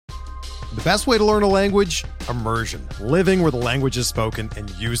The best way to learn a language? Immersion. Living where the language is spoken and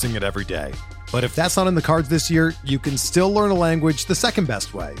using it every day. But if that's not in the cards this year, you can still learn a language the second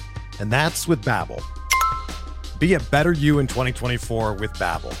best way, and that's with Babbel. Be a better you in 2024 with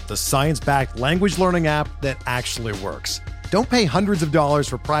Babbel, the science-backed language learning app that actually works. Don't pay hundreds of dollars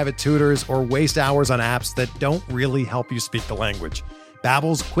for private tutors or waste hours on apps that don't really help you speak the language.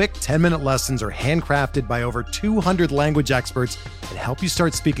 Babbel's quick 10-minute lessons are handcrafted by over 200 language experts and help you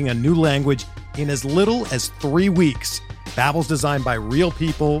start speaking a new language in as little as 3 weeks. Babbel's designed by real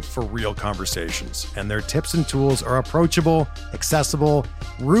people for real conversations, and their tips and tools are approachable, accessible,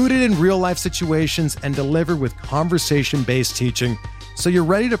 rooted in real-life situations, and delivered with conversation-based teaching, so you're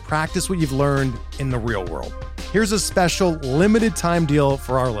ready to practice what you've learned in the real world. Here's a special limited-time deal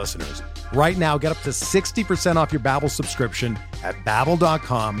for our listeners. Right now, get up to 60% off your Babbel subscription at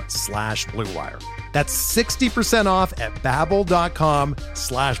babbel.com/Blue Wire. That's 60% off at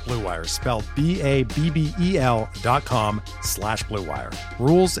babbel.com/Blue Wire, spelled BABBEL.com/Blue Wire.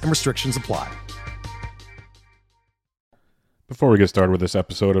 Rules and restrictions apply. Before we get started with this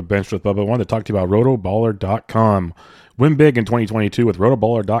episode of Bench with Bubba, I wanted to talk to you about rotoballer.com. Win big in 2022 with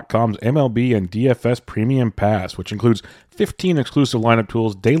rotoballer.com's MLB and DFS Premium Pass, which includes 15 exclusive lineup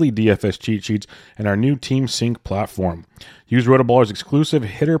tools, daily DFS cheat sheets, and our new Team Sync platform. Use Rotoballer's exclusive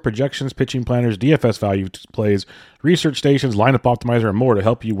hitter projections, pitching planners, DFS value plays, research stations, lineup optimizer, and more to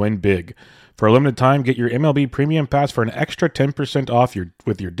help you win big. For a limited time, get your MLB Premium Pass for an extra 10% off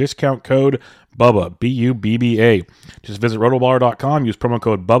with your discount code BUBBA, B-U-B-B-A. Just visit rotoballer.com, use promo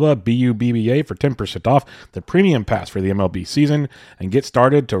code BUBBA, B-U-B-B-A for 10% off the Premium Pass for the MLB season, and get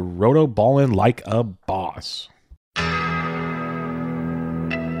started to rotoballin' like a boss.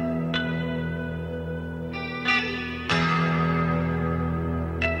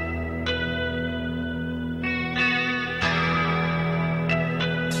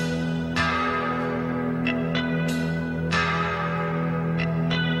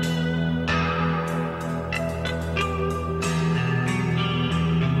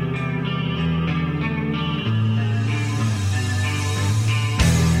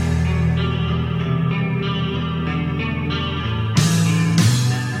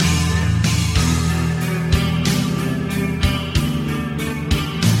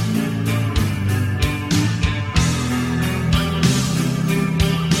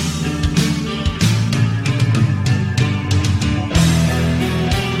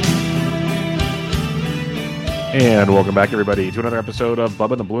 And welcome back, everybody, to another episode of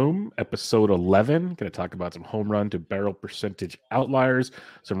Bubba the Bloom, episode 11. Going to talk about some home run to barrel percentage outliers,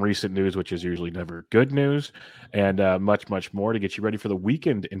 some recent news, which is usually never good news, and much, much more to get you ready for the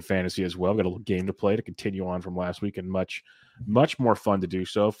weekend in fantasy as well. We've got a little game to play to continue on from last week, and much, much more fun to do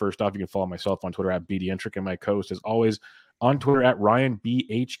so. First off, you can follow myself on Twitter at BDentric, and my co-host, as always, on Twitter at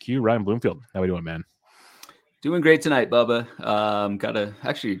RyanBHQ. Ryan Bloomfield, how we doing, man? Doing great tonight, Bubba. Got a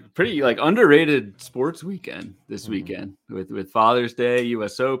actually pretty underrated sports weekend this weekend with Father's Day,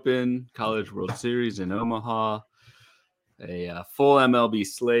 U.S. Open, College World Series in Omaha, a full MLB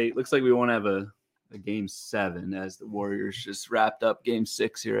slate. Looks like we won't have a Game 7 as the Warriors just wrapped up Game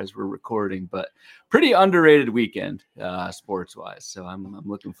 6 here as we're recording, but pretty underrated weekend sports-wise. So I'm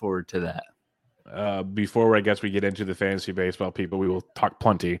looking forward to that. Before I guess we get into the fantasy baseball people, we will talk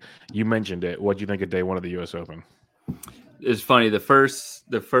plenty. You mentioned it. What do you think of day one of the U.S. Open? It's funny. The first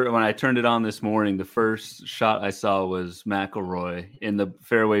when I turned it on this morning, the first shot I saw was McIlroy in the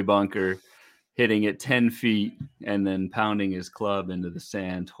fairway bunker, hitting it 10 feet and then pounding his club into the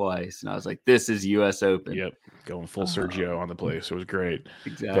sand twice. And I was like, this is U.S. Open. Yep. Going full Sergio on the place. It was great.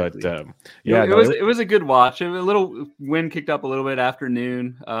 Exactly. But it was a good watch. A little wind kicked up a little bit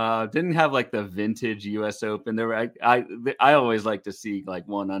afternoon. Didn't have like the vintage U.S. Open. I always like to see like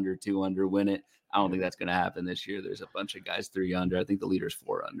 1 under, 2 under win it. I don't think that's going to happen this year. There's a bunch of guys 3 under. I think the leader's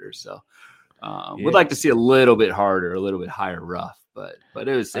 4 under. So would like to see a little bit harder, a little bit higher rough. But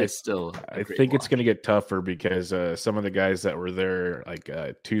it's still. I think it's going to get tougher because some of the guys that were there like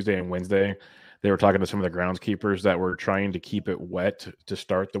Tuesday and Wednesday, they were talking to some of the groundskeepers that were trying to keep it wet to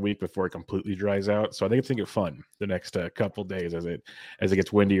start the week before it completely dries out. So I think it's going to get fun the next couple days as it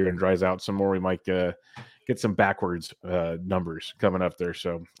gets windier and dries out some more. We might get some backwards numbers coming up there.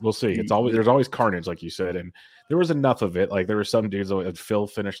 So we'll see. There's always carnage, like you said, and there was enough of it. Like there were some dudes that Phil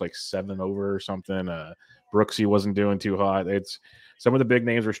finished like 7 over or something. Brooksy wasn't doing too hot. It's some of the big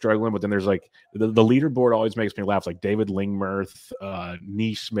names were struggling, but then there's like the leaderboard always makes me laugh. Like David Lingmerth,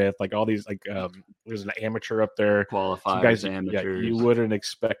 Neesmith, like all these there's an amateur up there. Qualifiers, guys, amateurs. You wouldn't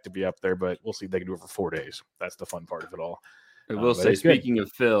expect to be up there, but we'll see. They can do it for 4 days. That's the fun part of it all. I will say, speaking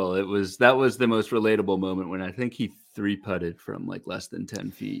of Phil, that was the most relatable moment when I think he 3-putted from like less than 10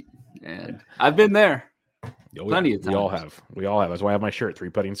 feet And I've been there. Plenty of times. We all have. That's why I have my shirt.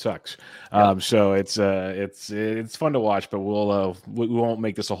 3-putting sucks. So it's fun to watch, but we won't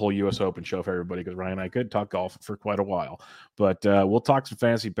make this a whole U.S. Open show for everybody because Ryan and I could talk golf for quite a while. But we'll talk some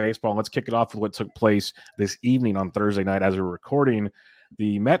fantasy baseball. Let's kick it off with what took place this evening on Thursday night as we're recording.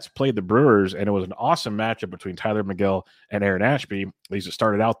 The Mets played the Brewers, and it was an awesome matchup between Tyler Megill and Aaron Ashby. At least it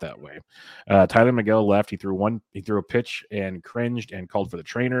started out that way. Tyler Megill left. He threw a pitch and cringed and called for the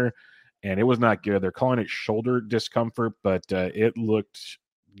trainer. And it was not good. They're calling it shoulder discomfort, but it looked,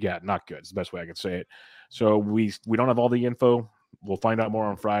 not good. It's the best way I can say it. So we don't have all the info. We'll find out more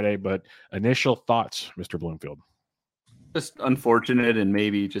on Friday. But initial thoughts, Mr. Bloomfield. Just unfortunate, and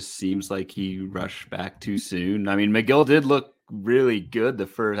maybe just seems like he rushed back too soon. I mean, Megill did look really good the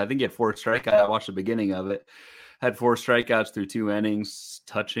first. I think he had 4 strikeouts. I watched the beginning of it. Had 4 strikeouts through 2 innings,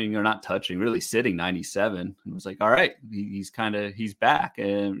 really sitting 97. And was like, all right, he's back.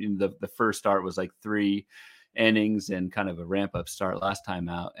 And the first start was like 3 innings and kind of a ramp up start last time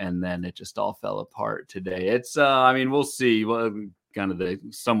out. And then it just all fell apart today. It's, we'll see. Well, kind of the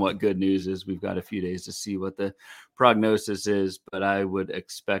somewhat good news is we've got a few days to see what the prognosis is, but I would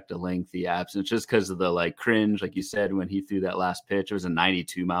expect a lengthy absence just because of the cringe, like you said, when he threw that last pitch. It was a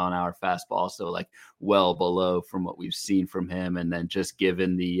 92-mile-an-hour fastball, so well below from what we've seen from him. And then just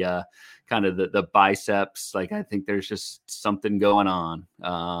given the kind of the biceps, I think there's just something going on,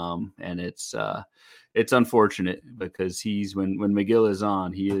 and it's unfortunate because when Megill is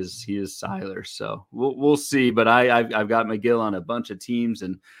on, he is Siler. So we'll see. But I've got Megill on a bunch of teams,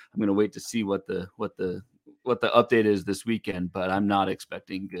 and I'm going to wait to see what the update is this weekend. But I'm not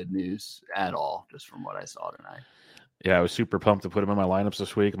expecting good news at all, just from what I saw tonight. Yeah, I was super pumped to put him in my lineups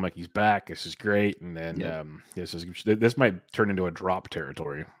this week. I'm like, he's back. This is great. And then this might turn into a drop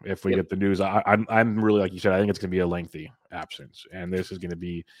territory if we get the news. I'm really, like you said, I think it's going to be a lengthy absence, and this is going to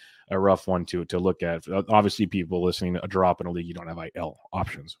be a rough one to look at. Obviously, people listening, a drop in a league, you don't have IL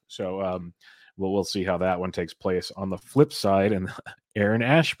options. So we'll see how that one takes place. On the flip side, and Aaron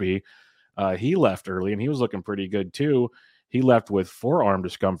Ashby, he left early, and he was looking pretty good too. He left with forearm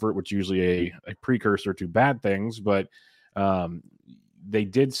discomfort, which is usually a precursor to bad things, but they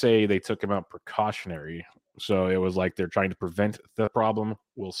did say they took him out precautionary. So it was like they're trying to prevent the problem.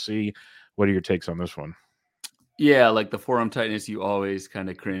 We'll see. What are your takes on this one? Yeah, the forearm tightness, you always kind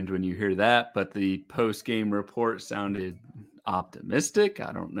of cringe when you hear that, but the post-game report sounded optimistic.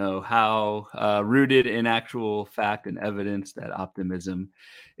 I don't know how rooted in actual fact and evidence that optimism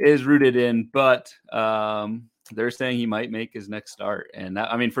is rooted in, but they're saying he might make his next start. And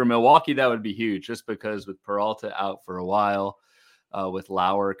that, for Milwaukee, that would be huge, just because with Peralta out for a while, with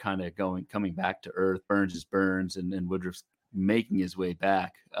Lauer kind of coming back to earth, Burns is Burns, and Woodruff's making his way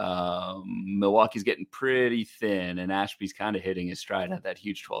back. Milwaukee's getting pretty thin, and Ashby's kind of hitting his stride at that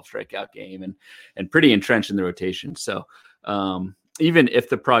huge 12 strikeout game and pretty entrenched in the rotation. So even if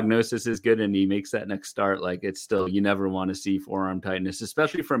the prognosis is good and he makes that next start, it's still, you never want to see forearm tightness,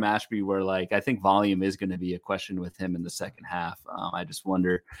 especially from Ashby, where I think volume is going to be a question with him in the second half. I just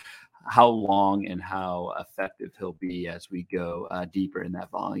wonder how long and how effective he'll be as we go deeper in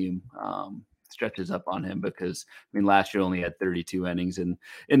that volume stretches up on him, because last year only had 32 innings in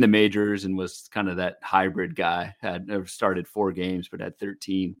the majors and was kind of that hybrid guy. Had never started 4 games, but had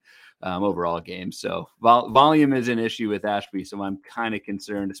 13 overall games. So volume is an issue with Ashby. So I'm kind of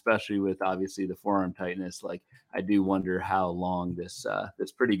concerned, especially with obviously the forearm tightness. I do wonder how long this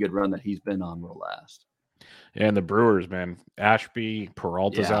pretty good run that he's been on will last. And the Brewers, man, Ashby,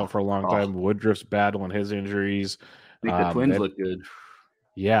 Peralta's out for a long time. Woodruff's battling his injuries. I think the Twins look good.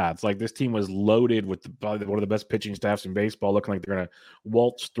 Yeah, it's like this team was loaded with one of the best pitching staffs in baseball, looking like they're going to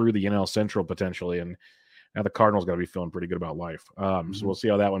waltz through the NL Central potentially. And now the Cardinals got to be feeling pretty good about life. So we'll see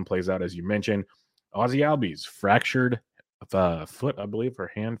how that one plays out. As you mentioned, Ozzie Albies fractured foot, I believe,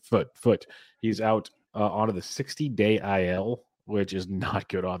 or foot. He's out onto the 60-day IL, which is not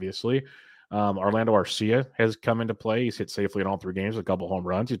good, obviously. Orlando Arcia has come into play. He's hit safely in all 3 games with a couple home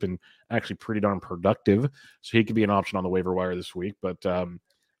runs. He's been actually pretty darn productive, so he could be an option on the waiver wire this week. But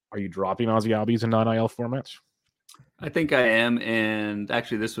are you dropping Ozzie Albies in non-IL formats? I think I am, and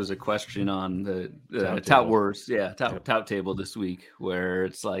actually this was a question on the Tout Wars, Tout table this week, where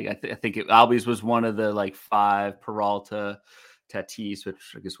it's I think Albies was one of the 5, Peralta, Tatis,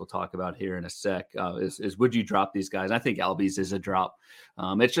 which I guess we'll talk about here in a sec, is would you drop these guys? I think Albies is a drop.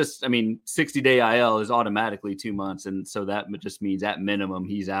 It's just, 60-day IL is automatically 2 months, and so that just means at minimum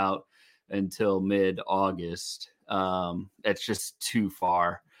he's out until mid-August. It's just too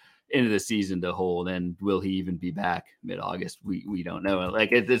far into the season to hold, and will he even be back mid-August? We don't know.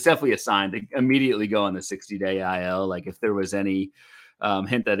 It's definitely a sign to immediately go on the 60-day IL. If there was any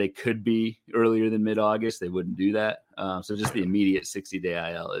hint that it could be earlier than mid-August, they wouldn't do that. So just the immediate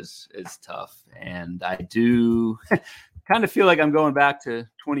 60-day IL is tough. And I do kind of feel like I'm going back to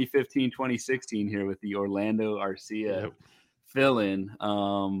 2015, 2016 here with the Orlando Arcia fill-in.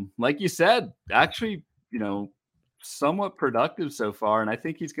 Like you said, actually, somewhat productive so far, and I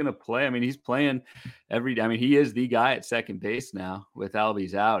think he's going to play. I mean, he's playing he is the guy at second base now with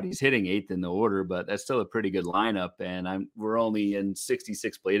Albies out. He's hitting 8th in the order, but that's still a pretty good lineup, and we're only in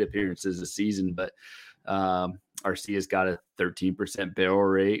 66 plate appearances this season, but Arcia's got a 13% barrel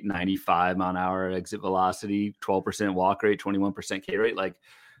rate, 95 mile an hour exit velocity, 12% walk rate, 21% K rate, like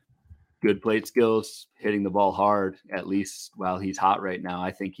good plate skills, hitting the ball hard, at least while he's hot right now. I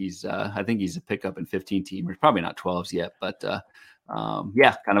think he's a pickup in 15 teamers, probably not 12s yet, but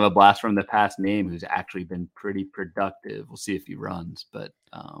kind of a blast from the past name who's actually been pretty productive. We'll see if he runs, but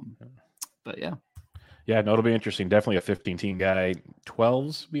yeah. Yeah, no, it'll be interesting. Definitely a 15 team guy.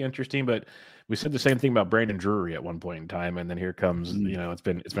 12s be interesting, but we said the same thing about Brandon Drury at one point in time, and then here comes,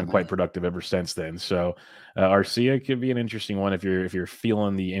 it's been quite productive ever since then. So Arcia could be an interesting one if you're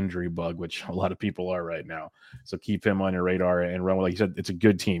feeling the injury bug, which a lot of people are right now. So keep him on your radar and run. Like you said, it's a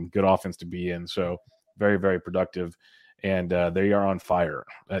good team, good offense to be in. So very, very productive. And they are on fire,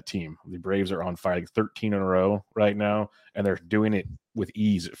 that team. The Braves are on fire, like 13 in a row right now, and they're doing it with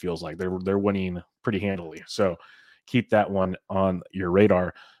ease, it feels like. They're winning pretty handily. So keep that one on your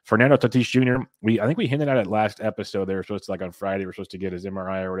radar. Fernando Tatis Jr., I think we hinted at it last episode. They were supposed to, on Friday, we're supposed to get his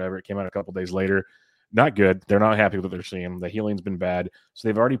MRI or whatever. It came out a couple days later. Not good. They're not happy with what they're seeing. The healing's been bad. So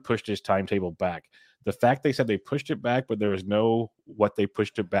they've already pushed his timetable back. The fact they said they pushed it back, but there was no what they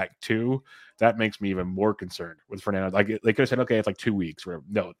pushed it back to, that makes me even more concerned with Fernando. Like they could have said, okay, it's like 2 weeks.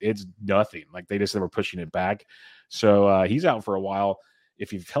 No, it's nothing. Like they just said we're pushing it back. So he's out for a while.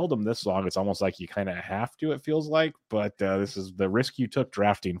 If you've held him this long, it's almost like you kind of have to, it feels like. But this is the risk you took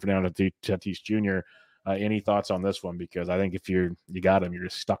drafting Fernando Tatis Jr. Any thoughts on this one? Because I think if you got him, you're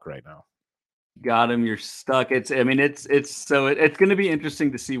just stuck right now. Got him, you're stuck. It's going to be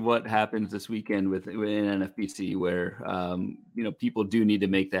interesting to see what happens this weekend with NFBC, where people do need to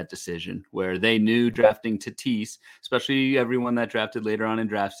make that decision, where they knew drafting Tatis, especially everyone that drafted later on in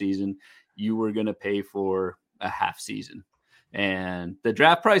draft season, you were going to pay for a half season. And the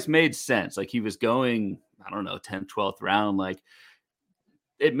draft price made sense. Like he was going, 10th, 12th round. Like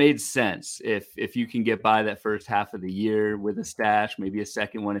it made sense if you can get by that first half of the year with a stash, maybe a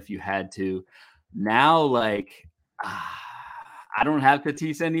second one if you had to. Now, I don't have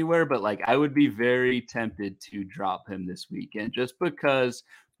Tatis anywhere, but I would be very tempted to drop him this weekend just because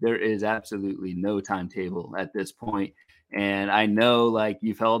there is absolutely no timetable at this point. And I know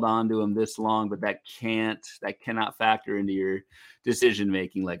you've held on to him this long, but that cannot factor into your decision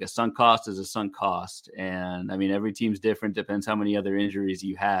making. Like a sunk cost is a sunk cost. And I mean, every team's different, depends how many other injuries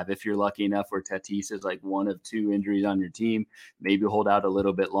you have. If you're lucky enough where Tatis is one of 2 injuries on your team, maybe hold out a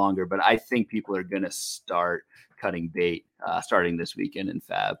little bit longer. But I think people are going to start cutting bait starting this weekend in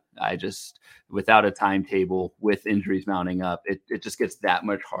Fab. Without a timetable with injuries mounting up, it just gets that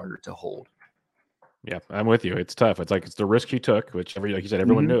much harder to hold. Yeah, I'm with you. It's tough. It's the risk you took, which like you said,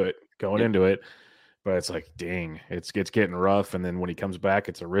 everyone knew it going into it. But it's dang, it's getting rough. And then when he comes back,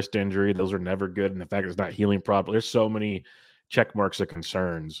 it's a wrist injury. Those are never good. And the fact it's not healing properly. There's so many check marks of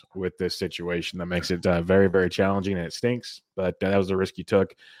concerns with this situation that makes it very, very challenging, and it stinks. But that was the risk you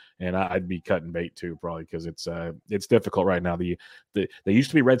took. And I'd be cutting bait too, probably, because it's difficult right now. They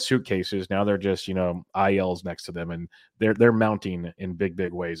used to be red suitcases. Now they're just, ILs next to them, and they're mounting in big,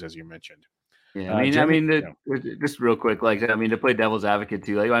 big ways, as you mentioned. Yeah, just real quick, to play devil's advocate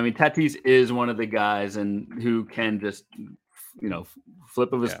too. Tatis is one of the guys, and who can just,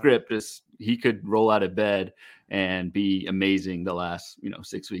 flip of a script. He could roll out of bed and be amazing the last,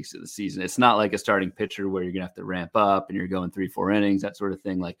 6 weeks of the season. It's not like a starting pitcher where you're gonna have to ramp up and you're going 3-4 innings, that sort of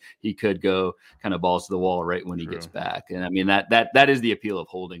thing. He could go kind of balls to the wall right when he gets back. And I mean that is the appeal of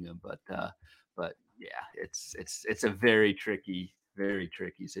holding him. But yeah, it's a very tricky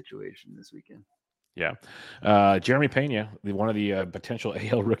situation this weekend. Yeah. Jeremy Pena, one of the potential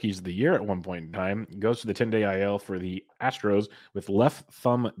AL rookies of the year at one point in time, goes to the 10-day IL for the Astros with left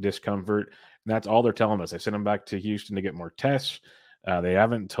thumb discomfort. And that's all they're telling us. They sent him back to Houston to get more tests. They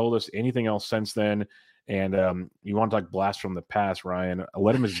haven't told us anything else since then. And you want to talk blast from the past, Ryan.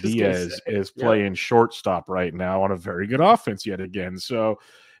 Aledmys Diaz is playing shortstop right now on a very good offense yet again. So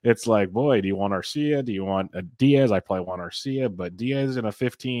it's boy, do you want Arcia? Do you want a Diaz? I probably want Arcia, but Diaz in a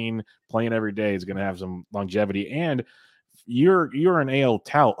 15 playing every day is going to have some longevity. And you're an AL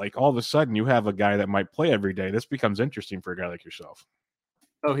tout. All of a sudden, you have a guy that might play every day. This becomes interesting for a guy like yourself.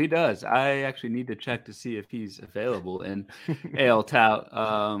 Oh, he does. I actually need to check to see if he's available in AL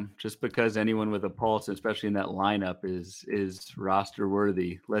Tout, just because anyone with a pulse, especially in that lineup, is roster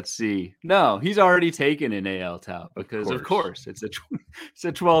worthy. Let's see. No, he's already taken in AL Tout because, of course, it's a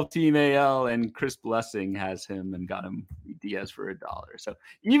 12-team AL, and Chris Blessing has him and got him Diaz for $1. So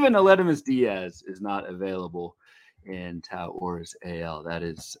even Aledmus Diaz is not available in Tout or his AL. That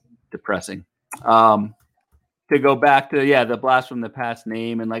is depressing. To go back to the blast from the past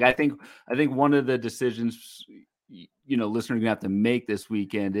name, and like I think one of the decisions listeners gonna have to make this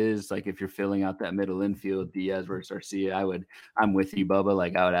weekend is like if you're filling out that middle infield, Diaz versus Arcia. I'm with you, Bubba.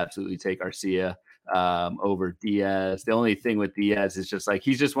 Like I would absolutely take Arcia over Diaz. The only thing with Diaz is just like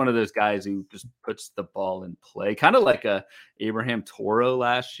he's just one of those guys who just puts the ball in play, kind of like a Abraham Toro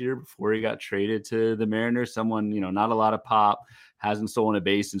last year before he got traded to the Mariners. Someone not a lot of pop, hasn't stolen a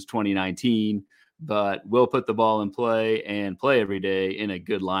base since 2019. But will put the ball in play and play every day in a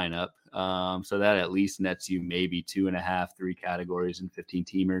good lineup. So that at least nets you maybe 2.5, 3 categories and 15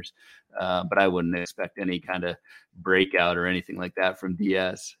 teamers. But I wouldn't expect any kind of breakout or anything like that from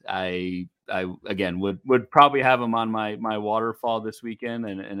Diaz. I again would probably have him on my waterfall this weekend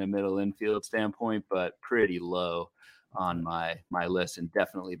and in a middle infield standpoint, but pretty low on my list and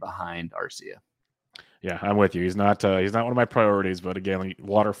definitely behind Arcia. Yeah, I'm with you. He's not one of my priorities, but again,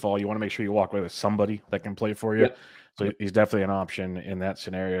 waterfall, you want to make sure you walk away with somebody that can play for you. Yep. So he's definitely an option in that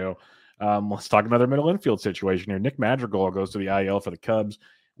scenario. Let's talk another middle infield situation here. Nick Madrigal goes to the IL for the Cubs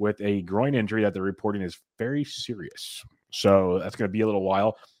with a groin injury that they're reporting is very serious. So that's going to be a little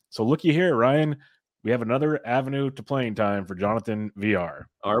while. So looky here, Ryan. We have another avenue to playing time for Jonathan VR.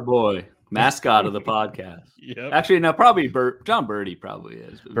 Our boy. Mascot of the podcast. Yep. Actually, no, probably John Birdie probably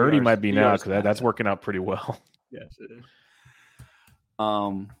is. Birdie might be now because that's working out pretty well. Yes, it is.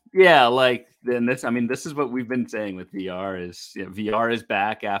 This is what we've been saying with VR is VR is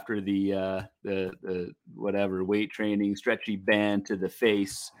back after the whatever weight training stretchy band to the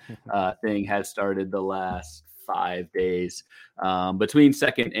face thing has started the last 5 days between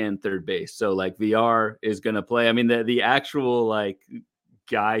second and third base. So like VR is going to play. I mean, the actual like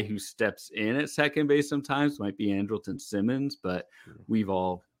guy who steps in at second base sometimes might be Andrelton Simmons, but we've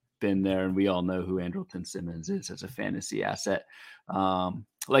all been there and we all know who Andrelton Simmons is as a fantasy asset.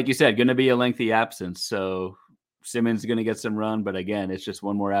 Like you said, going to be a lengthy absence. So Simmons is going to get some run, but again, it's just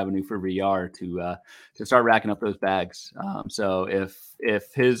one more avenue for VR to start racking up those bags. So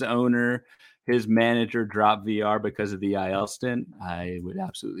if his owner, his manager dropped VR because of the IL stint, I would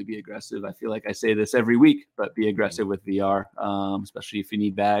absolutely be aggressive. I feel like I say this every week, but be aggressive with VR, especially if you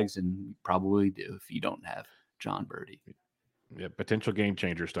need bags, and you probably do if you don't have John Birdie. Yeah, potential game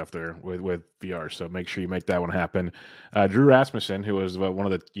changer stuff there with VR. So make sure you make that one happen. Drew Rasmussen, who was one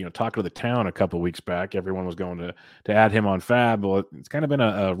of the talk of the town a couple of weeks back, everyone was going to add him on Fab. Well, it's kind of been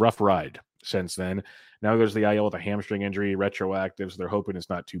a rough ride since then. Now he goes to the IL with a hamstring injury, retroactive. So they're hoping it's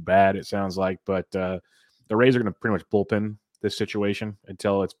not too bad. It sounds like, but the Rays are going to pretty much bullpen this situation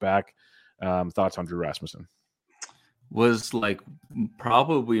until it's back. Thoughts on Drew Rasmussen? Was like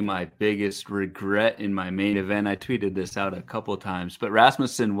probably my biggest regret in my main event. I tweeted this out a couple of times, but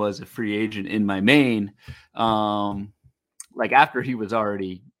Rasmussen was a free agent in my main, like after he was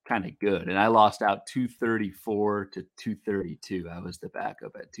already kind of good, and I lost out 234 to 232. I was the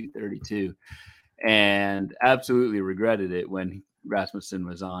backup at 232, and absolutely regretted it when Rasmussen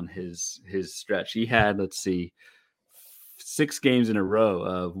was on his stretch. He had 6 games in a row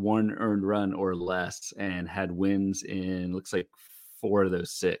of 1 earned run or less and had wins in looks like 4 of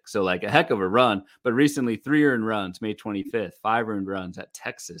those 6. So like a heck of a run, but recently 3 earned runs, May 25th, 5 earned runs at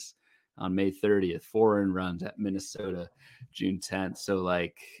Texas on May 30th, 4 earned runs at Minnesota, June 10th. So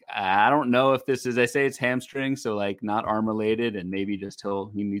like, I don't know if this is, I say it's hamstring. So like not arm related and maybe just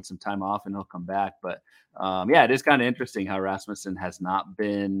he needs some time off and he'll come back. But it is kind of interesting how Rasmussen has not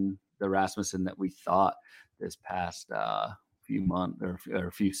been the Rasmussen that we thought this past few months or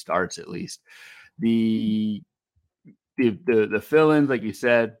a few starts at least. The fill-ins, like you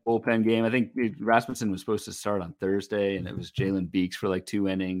said, bullpen game. I think Rasmussen was supposed to start on Thursday, and it was Jalen Beeks for like 2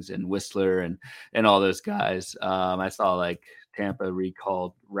 innings and Whistler and all those guys. I saw like Tampa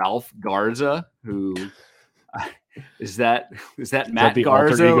recalled Ralph Garza, who is that Matt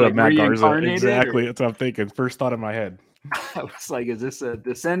Garza? Like Matt Garza, exactly. That's what I'm thinking. First thought in my head. I was like, is this a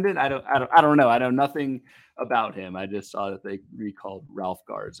descendant? I don't know. I know nothing about him. I just saw that they recalled Ralph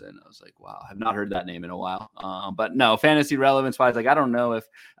Garza, and I was like, wow, I've not heard that name in a while. But no, fantasy relevance wise, like I don't know if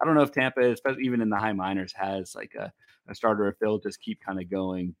Tampa, especially even in the high minors, has like a starter, if they'll just keep kind of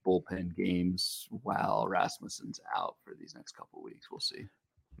going bullpen games while Rasmussen's out for these next couple of weeks. We'll see.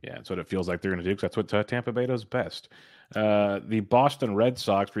 Yeah, that's what it feels like they're going to do because that's what Tampa Bay does best. The Boston Red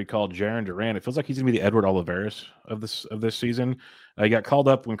Sox recalled Jarren Duran. It feels like he's going to be the Edward Olivares of this season. He got called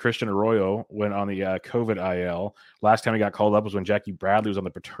up when Christian Arroyo went on the COVID IL. Last time he got called up was when Jackie Bradley was on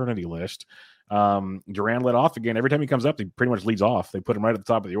the paternity list. Duran led off again. Every time he comes up, he pretty much leads off. They put him right at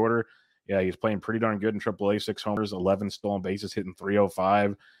the top of the order. Yeah, he's playing pretty darn good in AAA. 6 homers, 11 stolen bases, hitting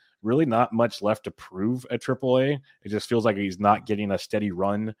 .305. Really not much left to prove at AAA. It just feels like he's not getting a steady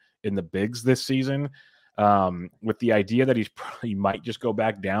run in the bigs this season. With the idea that he might just go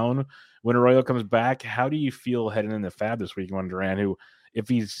back down when Arroyo comes back, how do you feel heading into Fab this week on Duran, who, if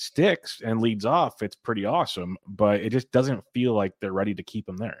he sticks and leads off, it's pretty awesome, but it just doesn't feel like they're ready to keep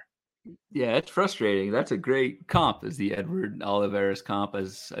him there. Yeah, it's frustrating. That's a great comp, as the Edward Olivares comp,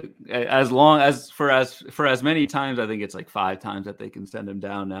 as long as for as many times, I think it's like 5 times that they can send him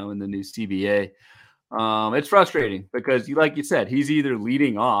down now in the new CBA. It's frustrating because, like you said, he's either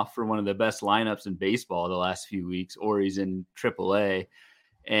leading off for one of the best lineups in baseball the last few weeks, or he's in AAA.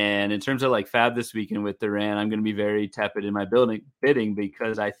 And in terms of like Fab this weekend with Duran, I'm going to be very tepid in my bidding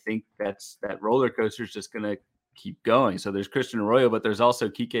because I think that roller coaster is just going to keep going. So there's Christian Arroyo, but there's also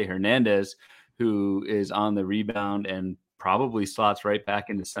Kike Hernandez, who is on the rebound and probably slots right back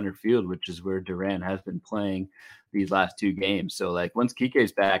into center field, which is where Duran has been playing these last 2 games. So like once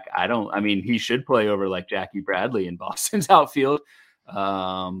Kike's back, he should play over like Jackie Bradley in Boston's outfield.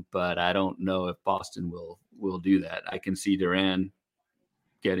 But I don't know if Boston will do that. I can see Duran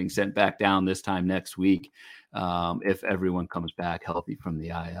getting sent back down this time next week if everyone comes back healthy from the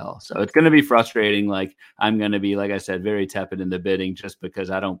IL. So it's going to be frustrating. Like I'm going to be, like I said, very tepid in the bidding just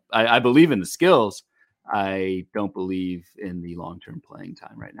because I believe in the skills. I don't believe in the long-term playing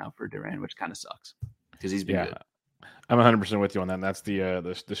time right now for Duran, which kind of sucks because he's been good. I'm 100% with you on that. And that's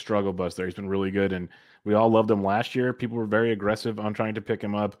the struggle bus there. He's been really good, and we all loved him last year. People were very aggressive on trying to pick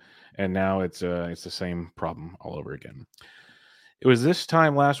him up, and now it's the same problem all over again. It was this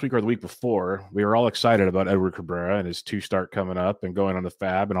time last week or the week before, we were all excited about Edward Cabrera and his 2 start coming up and going on the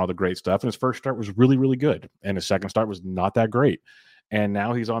Fab and all the great stuff. And his first start was really, really good. And his second start was not that great. And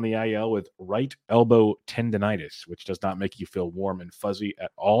now he's on the IL with right elbow tendonitis, which does not make you feel warm and fuzzy at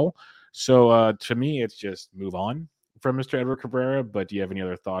all. So to me, it's just move on from Mr. Edward Cabrera. But do you have any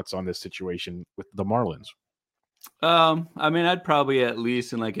other thoughts on this situation with the Marlins? I'd probably at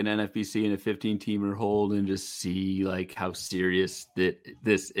least in like an NFBC and a 15-teamer hold and just see like how serious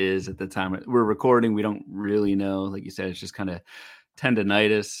this is at the time we're recording. We don't really know. Like you said, it's just kind of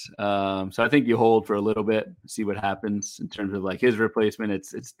tendonitis. So I think you hold for a little bit, see what happens in terms of like his replacement.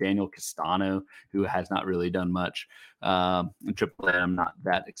 It's Daniel Castano, who has not really done much. In AAA, I'm not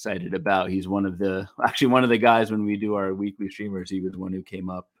that excited about. He's one of the guys when we do our weekly streamers. He was one who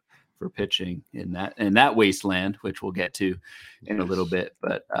came up for pitching in that wasteland, which we'll get to in a little bit,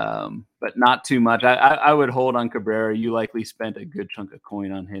 but not too much. I would hold on Cabrera. You likely spent a good chunk of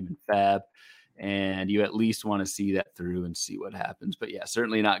coin on him in Fab, and you at least want to see that through and see what happens. But yeah,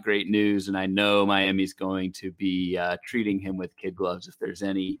 certainly not great news. And I know Miami's going to be treating him with kid gloves if there's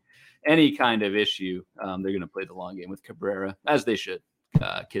any kind of issue. They're going to play the long game with Cabrera, as they should.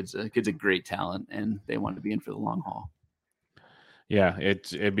 Kid's a great talent, and they want to be in for the long haul. Yeah,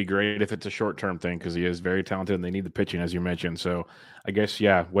 it'd be great if it's a short-term thing because he is very talented and they need the pitching, as you mentioned. So I guess,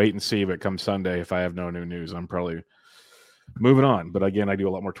 yeah, wait and see. But come Sunday, if I have no new news, I'm probably moving on. But again, I do a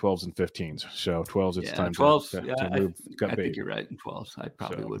lot more 12s and 15s. So 12s, it's time 12s, to move. I think you're right. In 12s, I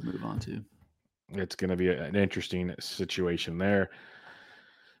probably would move on too. It's going to be an interesting situation there.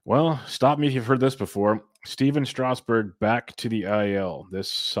 Well, stop me if you've heard this before. Steven Strasburg back to the IL. This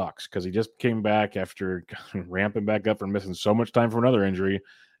sucks because he just came back after ramping back up from missing so much time for another injury,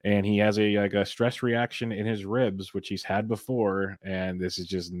 and he has a stress reaction in his ribs, which he's had before, and this is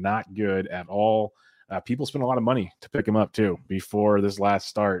just not good at all. People spent a lot of money to pick him up too before this last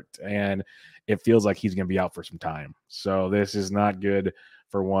start, and it feels like he's going to be out for some time. So this is not good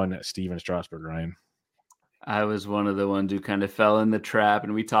for one Steven Strasburg, Ryan. I was one of the ones who kind of fell in the trap,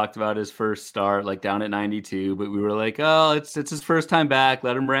 and we talked about his first start, like down at 92, but we were like, oh, it's his first time back.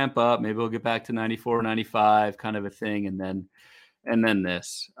 Let him ramp up. Maybe we'll get back to 94, 95 kind of a thing. And then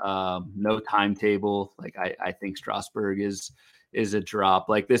this, no timetable. Like I think Strasburg is a drop.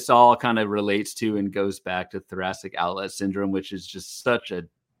 Like this all kind of relates to and goes back to thoracic outlet syndrome, which is just such a,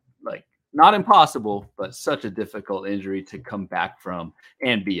 like, not impossible, but such a difficult injury to come back from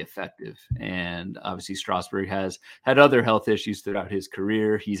and be effective. And obviously Strasburg has had other health issues throughout his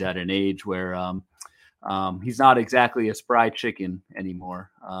career. He's at an age where he's not exactly a spry chicken anymore.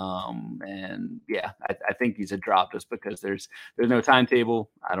 And yeah, I think he's a drop just because there's no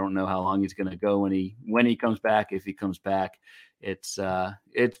timetable. I don't know how long he's going to go when he comes back. If he comes back, it's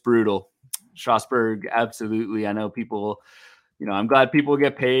brutal. Strasburg, absolutely. I know people, I'm glad people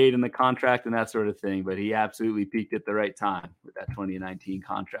get paid in the contract and that sort of thing, but he absolutely peaked at the right time with that 2019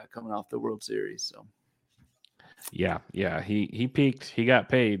 contract coming off the World Series. So. Yeah, he peaked. He got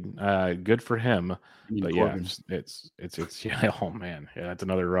paid. Good for him. But yeah, it's yeah. Oh man, yeah, that's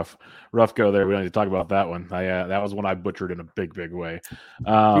another rough go there. We don't need to talk about that one. That was one I butchered in a big way.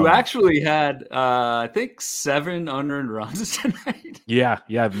 Who actually had I think 7 unearned runs tonight. Yeah.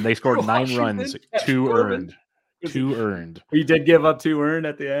 They scored 9 runs, 2 earned. 2 earned. He did give up 2 earned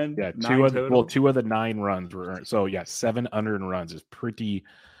at the end. Yeah, 2 of the 9 runs were earned. So yeah, 7 unearned runs is pretty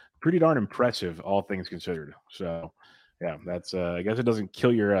darn impressive, all things considered. So, yeah, that's I guess it doesn't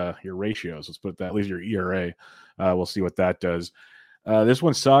kill your ratios. Let's put that, at least your ERA. We'll see what that does. This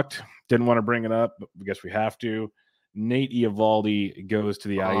one sucked. Didn't want to bring it up, but I guess we have to. Nate Eovaldi goes to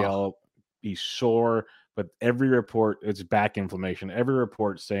the IL. He's sore, but every report, it's back inflammation. Every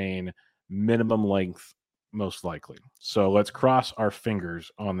report saying minimum length, most likely. So let's cross our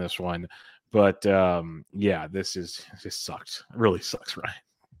fingers on this one. But yeah, this sucks. It really sucks, Ryan.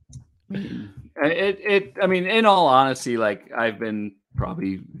 I mean, in all honesty, like I've been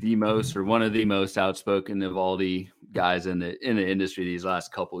probably the most or one of the most outspoken Eovaldi guys in the industry these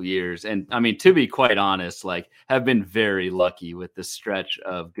last couple years. And I mean, to be quite honest, like have been very lucky with the stretch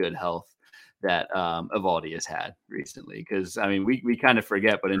of good health that Eovaldi has had recently. Because I mean, we kind of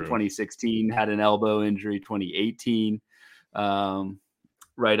forget, but in 2016 had an elbow injury, 2018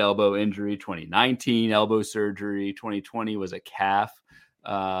 right elbow injury, 2019 elbow surgery, 2020 was a calf.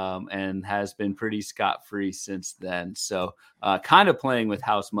 And has been pretty scot-free since then. So kind of playing with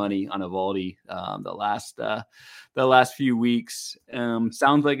house money on Eovaldi the last few weeks.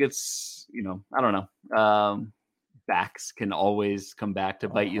 Sounds like it's, I don't know. Backs can always come back to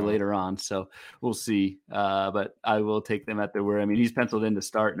bite you later on. So we'll see. But I will take them at their word. I mean, he's penciled in to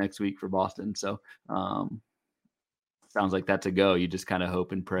start next week for Boston. So sounds like that's a go. You just kind of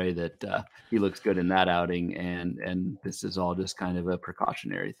hope and pray that he looks good in that outing, and this is all just kind of a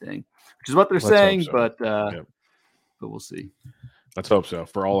precautionary thing, which is what they're saying. So. But we'll see. Let's hope so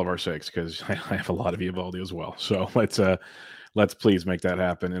for all of our sakes, because I have a lot of Eovaldi as well. So let's please make that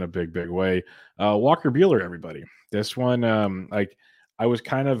happen in a big way. Walker Buehler, everybody. This one, I was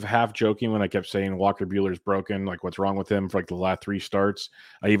kind of half joking when I kept saying Walker Buehler's broken. Like, what's wrong with him for like the last 3 starts?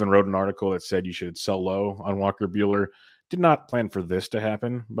 I even wrote an article that said you should sell low on Walker Buehler. Did not plan for this to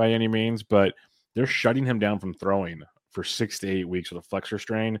happen by any means, but they're shutting him down from throwing for 6 to 8 weeks with a flexor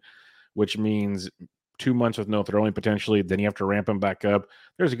strain, which means 2 months with no throwing potentially. Then you have to ramp him back up.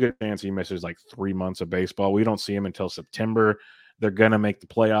 There's a good chance he misses like 3 months of baseball. We don't see him until September. They're going to make the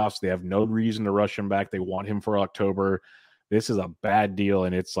playoffs. They have no reason to rush him back. They want him for October. This is a bad deal,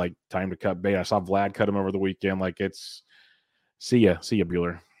 and it's like time to cut bait. I saw Vlad cut him over the weekend. Like, it's see ya,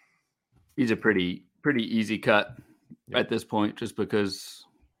 Buehler. He's a pretty easy cut at this point, just because,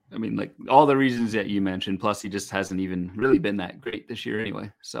 I mean, like all the reasons that you mentioned. Plus, he just hasn't even really been that great this year anyway.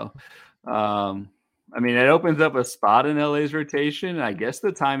 So, I mean, it opens up a spot in LA's rotation. I guess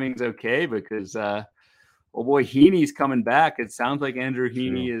the timing's okay because, Heaney's coming back. It sounds like Andrew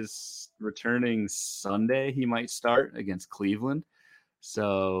Heaney is returning Sunday. He might start against Cleveland,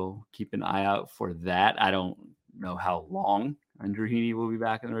 so keep an eye out for that. I don't know how long Andrew Heaney will be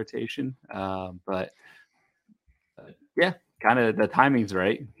back in the rotation, but yeah, kind of the timing's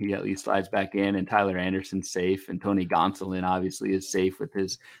right. He at least slides back in, and Tyler Anderson's safe, and Tony Gonsolin obviously is safe with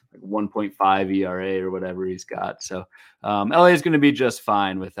his 1.5 ERA or whatever he's got. So LA is going to be just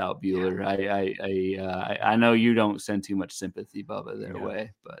fine without Buehler. I know you don't send too much sympathy, Bubba, their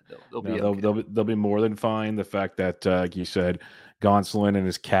way, but they'll be okay. They'll be more than fine. The fact that, like you said, Gonsolin and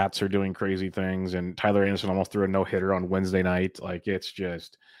his cats are doing crazy things, and Tyler Anderson almost threw a no-hitter on Wednesday night. Like, it's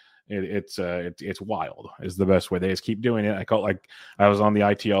just it's wild is the best way. They just keep doing it. I was on the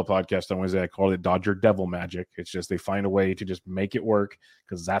ITL podcast on Wednesday. I called it Dodger Devil Magic. It's just they find a way to just make it work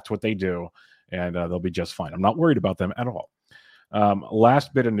because that's what they do, and they'll be just fine. I'm not worried about them at all.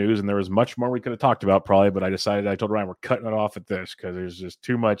 Last bit of news, and there was much more we could have talked about probably, but I told Ryan we're cutting it off at this because there's just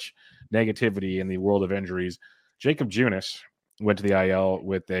too much negativity in the world of injuries. Jacob Junis went to the IL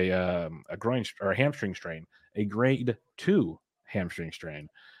with a groin or a hamstring strain, a grade 2 hamstring strain,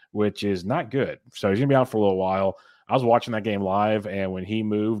 which is not good. So he's going to be out for a little while. I was watching that game live, and when he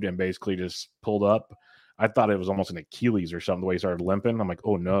moved and basically just pulled up, I thought it was almost an Achilles or something, the way he started limping. I'm like,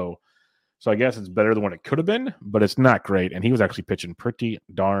 oh, no. So I guess it's better than what it could have been, but it's not great. And he was actually pitching pretty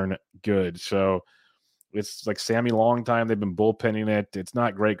darn good. So It's like Sammy long time. They've been bullpenning it. It's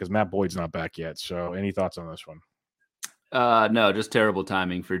not great because Matt Boyd's not back yet. So any thoughts on this one? No, just terrible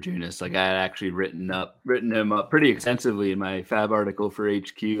timing for Junis. Like I had actually written him up pretty extensively in my Fab article for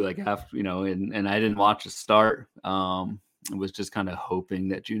HQ, like after, and I didn't watch the start. I was just kind of hoping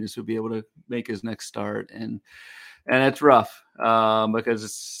that Junis would be able to make his next start. And it's rough because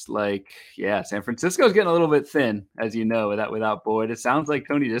it's like, San Francisco's getting a little bit thin, as you know, without Boyd. It sounds like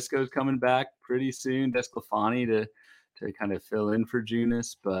Tony Disco's coming back pretty soon, Desclafani to kind of fill in for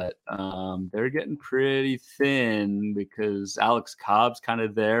Junis, but they're getting pretty thin because Alex Cobb's kind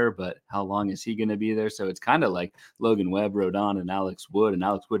of there, but how long is he going to be there? So it's kind of like Logan Webb, Rodon, and Alex Wood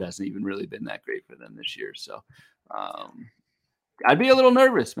hasn't even really been that great for them this year. So I'd be a little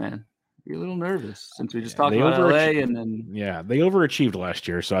nervous, man. Be a little nervous since we just talked about LA and then they overachieved last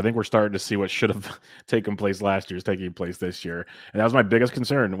year. So I think we're starting to see what should have taken place last year is taking place this year. And that was my biggest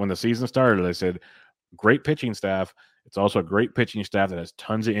concern when the season started. I said, great pitching staff. It's also a great pitching staff that has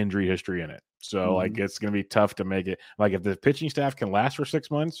tons of injury history in it. So like, it's going to be tough to make it. Like if the pitching staff can last for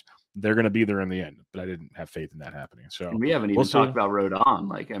 6 months, they're going to be there in the end, but I didn't have faith in that happening. So and we haven't even talked about Rodon.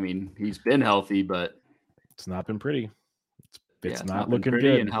 Like, I mean, he's been healthy, but it's not been pretty. It's not looking pretty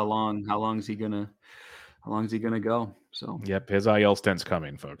good. And how long is he gonna go? So yep, his IL stent's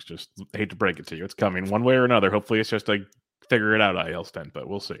coming, folks. Just hate to break it to you, it's coming one way or another. Hopefully, it's just a figure it out IL stent, but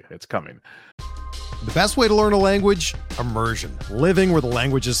we'll see. It's coming. The best way to learn a language? Immersion. Living where the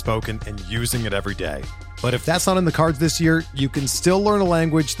language is spoken and using it every day. But if that's not in the cards this year, you can still learn a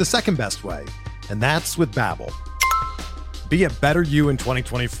language the second best way, and that's with Babbel. Be a better you in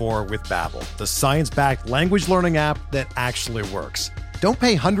 2024 with Babbel, the science-backed language learning app that actually works. Don't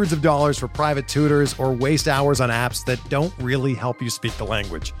pay hundreds of dollars for private tutors or waste hours on apps that don't really help you speak the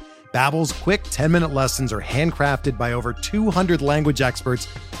language. Babbel's quick 10-minute lessons are handcrafted by over 200 language experts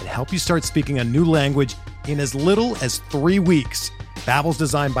and help you start speaking a new language in as little as 3 weeks. Babbel's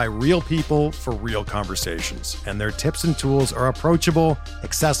designed by real people for real conversations, and their tips and tools are approachable,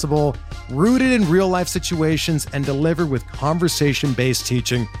 accessible, rooted in real-life situations, and delivered with conversation-based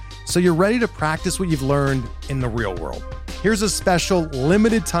teaching, so you're ready to practice what you've learned in the real world. Here's a special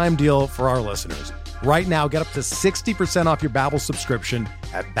limited-time deal for our listeners. Right now, get up to 60% off your Babbel subscription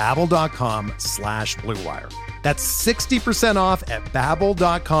at babbel.com/Blue Wire. That's 60% off at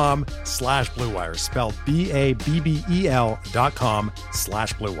babbel.com/Blue Wire, spelled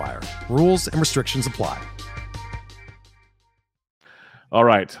BABBEL.com/Blue Wire. Rules and restrictions apply. All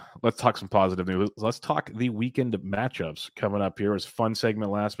right, let's talk some positive news. Let's talk the weekend matchups coming up here. It was a fun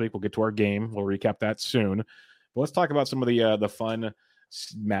segment last week. We'll get to our game. We'll recap that soon. But let's talk about some of the fun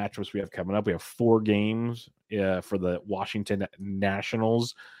matchups we have coming up. We have 4 games for the Washington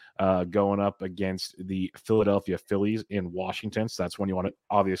Nationals going up against the Philadelphia Phillies in Washington. So that's one you want to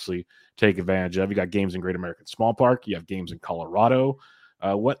obviously take advantage of. You got games in Great American Small Park. You have games in Colorado.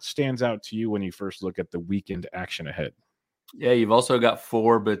 What stands out to you when you first look at the weekend action ahead? Yeah, you've also got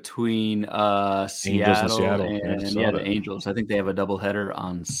 4 between Seattle and the Angels. I think they have a doubleheader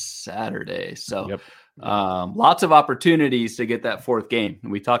on Saturday. So yep. Lots of opportunities to get that 4th game.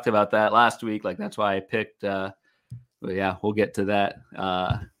 And we talked about that last week. Like that's why I picked. But yeah, we'll get to that.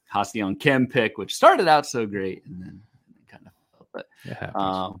 Ha-Seong Kim pick, which started out so great, and then kind of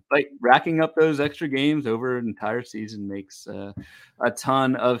fell. But racking up those extra games over an entire season makes a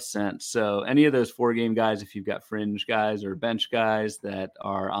ton of sense. So any of those 4-game guys, if you've got fringe guys or bench guys that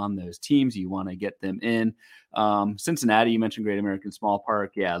are on those teams, you want to get them in. Cincinnati, you mentioned Great American Small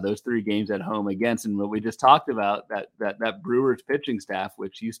Park. Yeah, those 3 games at home against, and what we just talked about, that Brewers pitching staff,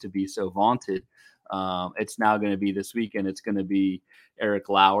 which used to be so vaunted. It's now going to be this weekend. It's going to be Eric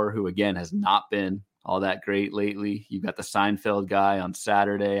Lauer, who again has not been all that great lately. You've got the Seinfeld guy on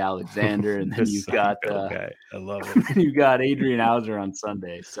Saturday, Alexander, and then you've got I love it. You've got Adrian Hauser on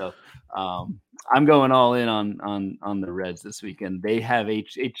Sunday. So I'm going all in on the Reds this weekend. They have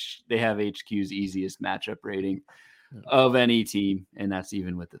HQ's easiest matchup rating of any team, and that's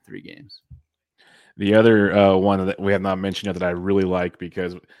even with the 3 games. The other one that we have not mentioned yet that I really like,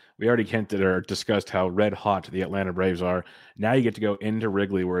 because we already hinted or discussed how red hot the Atlanta Braves are. Now you get to go into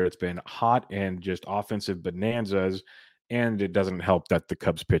Wrigley, where it's been hot and just offensive bonanzas, and it doesn't help that the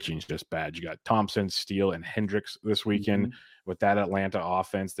Cubs pitching is just bad. You got Thompson, Steele, and Hendricks this weekend. With that Atlanta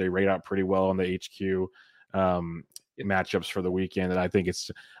offense, they rate out pretty well on the HQ matchups for the weekend. And I think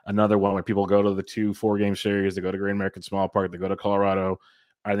it's another one when people go to the 2 4-game series, they go to Great American Small Park, they go to Colorado.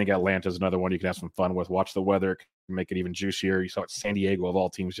 I think Atlanta is another one you can have some fun with. Watch the weather, make it even juicier. You saw what San Diego, of all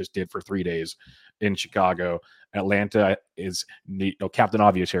teams, just did for 3 days in Chicago. Atlanta is, Captain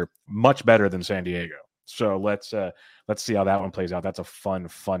Obvious here, much better than San Diego. So let's see how that one plays out. That's a fun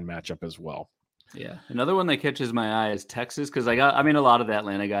matchup as well. Yeah. Another one that catches my eye is Texas, because a lot of the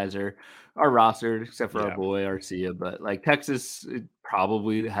Atlanta guys are rostered except for our boy Arcia, but like Texas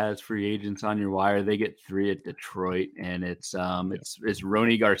probably has free agents on your wire. They get 3 at Detroit, and it's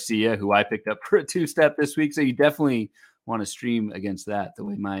Rony Garcia, who I picked up for a 2-step this week. So you definitely want to stream against that, the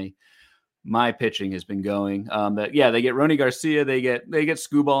way my pitching has been going. They get Rony Garcia, they get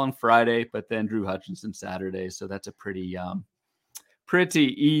Skubal on Friday, but then Drew Hutchinson Saturday. So that's a pretty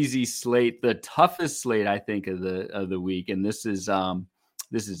easy slate, the toughest slate I think of the week. And this is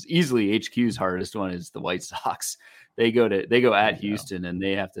easily HQ's hardest one, is the White Sox. They go at Houston, and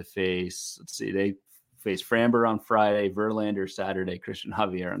they have to face, they face Framber on Friday, Verlander Saturday, Christian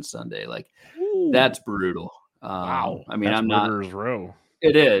Javier on Sunday. Like, that's brutal. Wow. I mean, that's I'm not murderer's row.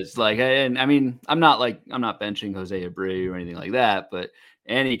 It is like, I'm not benching Jose Abreu or anything like that, but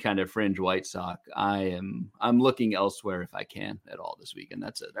any kind of fringe White Sox, I'm looking elsewhere if I can at all this weekend.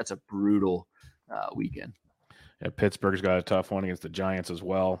 That's a brutal weekend. Yeah, Pittsburgh's got a tough one against the Giants as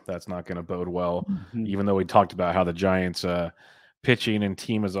well. That's not going to bode well. Even though we talked about how the Giants pitching and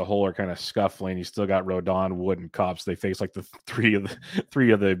team as a whole are kind of scuffling, you still got Rodon, Wood, and Copps. They face like the three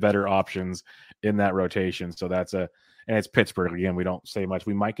of the better options in that rotation. So and it's Pittsburgh again. We don't say much.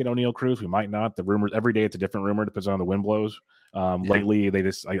 We might get O'Neal Cruz. We might not. The rumors every day, it's a different rumor. Depends on the wind blows. Lately,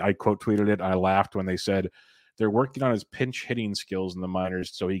 I quote tweeted it. I laughed when they said they're working on his pinch hitting skills in the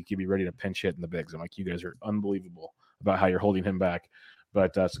minors so he can be ready to pinch hit in the bigs. I'm like, you guys are unbelievable about how you're holding him back.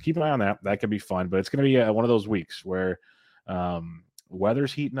 But so keep an eye on that. That could be fun. But it's going to be one of those weeks where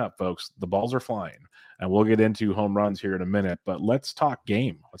weather's heating up, folks. The balls are flying. And we'll get into home runs here in a minute. But let's talk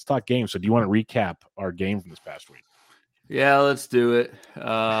game. So do you want to recap our game from this past week? Yeah, let's do it.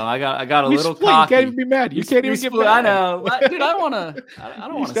 I got a little split. cocky. You can't even be mad. You can't even get mad. I know, dude. I don't want to.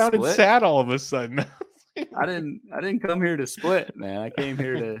 You sounded sad all of a sudden. I didn't come here to split, man. I came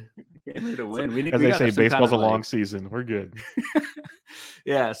here to win. As they say, baseball's a long season. We're good.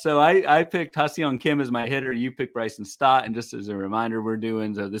 Yeah, so I picked Ha-Seong Kim as my hitter. You picked Bryson Stott, and just as a reminder,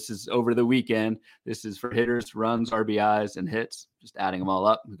 this is over the weekend. This is for hitters, runs, RBIs, and hits. Just adding them all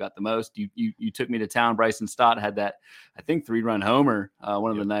up. Who got the most? You took me to town. Bryson Stott had that, I think, 3-run homer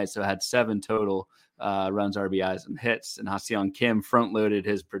one of the nights, so had 7 total runs, RBIs, and hits. And Ha-Seong Kim front-loaded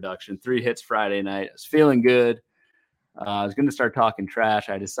his production. 3 hits Friday night. I was feeling good. I was going to start talking trash.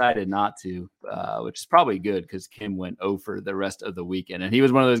 I decided not to, which is probably good because Kim went 0 for the rest of the weekend. And he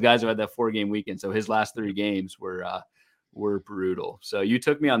was one of those guys who had that 4-game weekend. So his last 3 games were brutal. So you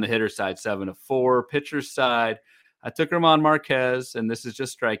took me on the hitter side, 7-4. Pitcher side, I took German Marquez, and this is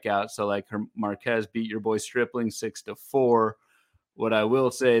just strikeout. So like Marquez beat your boy Stripling 6-4. What I will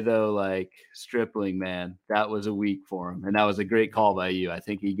say, though, like Stripling, man, that was a week for him. And that was a great call by you. I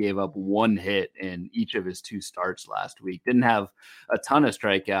think he gave up 1 hit in each of his 2 starts last week. Didn't have a ton of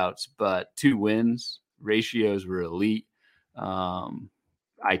strikeouts, but 2 wins. Ratios were elite.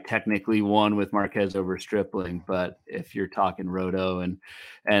 I technically won with Marquez over Stripling, but if you're talking roto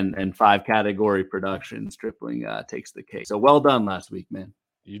and 5 category production, Stripling takes the cake. So well done last week, man.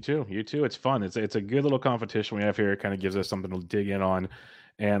 You too. It's fun. It's a good little competition we have here. It kind of gives us something to dig in on.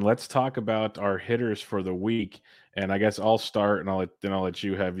 And let's talk about our hitters for the week. And I guess I'll start, and I'll let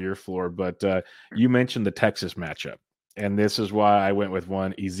you have your floor. But you mentioned the Texas matchup, and this is why I went with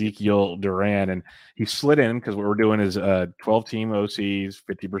one, Ezekiel Duran. And he slid in because what we're doing is 12-team OCs,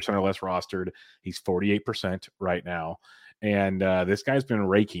 50% or less rostered. He's 48% right now. And this guy's been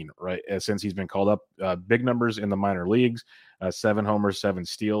raking since he's been called up. Big numbers in the minor leagues, 7 homers, 7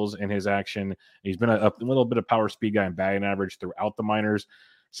 steals in his action. He's been a little bit of power speed guy and batting average throughout the minors.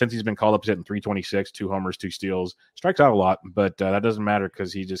 Since he's been called up, he's hitting 326, 2 homers, 2 steals. Strikes out a lot, but that doesn't matter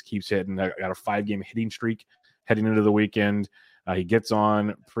because he just keeps hitting. Got a 5-game hitting streak heading into the weekend. He gets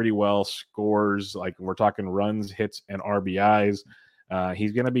on pretty well, scores, like we're talking runs, hits, and RBIs.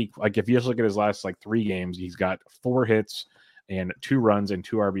 He's going to be, like, if you just look at his last, 3 games, he's got 4 hits and 2 runs and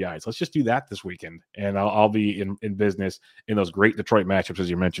 2 RBIs. Let's just do that this weekend, and I'll be in business in those great Detroit matchups, as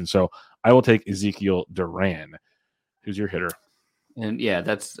you mentioned. So I will take Ezekiel Duran. Who's your hitter? And yeah,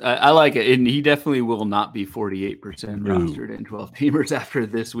 I like it. And he definitely will not be 48% rostered in 12 teamers after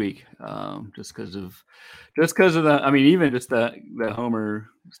this week. Just because of even just the homer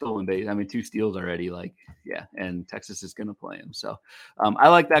stolen base. 2 steals already. And Texas is going to play him. So I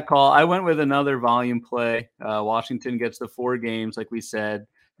like that call. I went with another volume play. Washington gets the 4 games, like we said.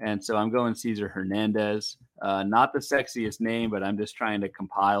 And so I'm going Cesar Hernandez. Not the sexiest name, but I'm just trying to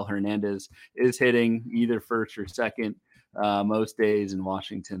compile. Hernandez is hitting either first or second most days in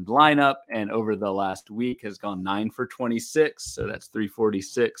Washington's lineup, and over the last week has gone 9 for 26, so that's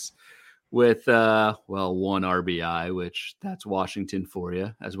 346 with one RBI, which that's Washington for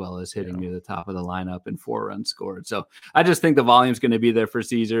you, as well as hitting near the top of the lineup and 4 runs scored. So I just think the volume's going to be there for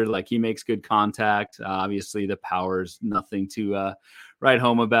Caesar. Like, he makes good contact. Obviously the power's nothing to write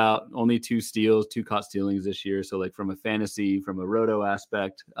home about. Only 2 steals, 2 caught stealings this year. So like from a fantasy, from a roto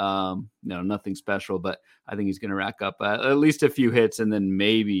aspect, nothing special, but I think he's going to rack up at least a few hits, and then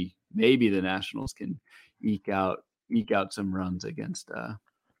maybe the Nationals can eke out some runs against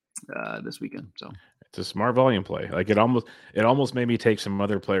this weekend. So it's a smart volume play. Like, it almost made me take some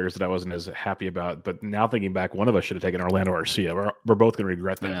other players that I wasn't as happy about. But now thinking back, one of us should have taken Orlando Arcia. We're both going to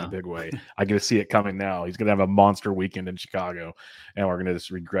regret that in a big way. I get to see it coming now. He's going to have a monster weekend in Chicago, and we're going to just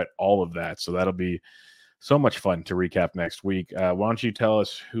regret all of that. So that'll be so much fun to recap next week. Why don't you tell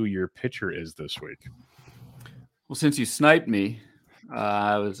us who your pitcher is this week? Well, since you sniped me,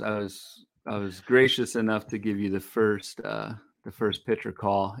 I was gracious enough to give you the first pitcher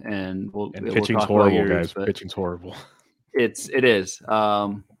call, and pitching's horrible, guys. Pitching's horrible. It is.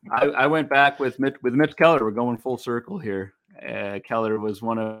 I went back with Mitch Keller. We're going full circle here. Keller was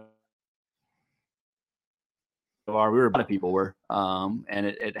one of a lot of people were, and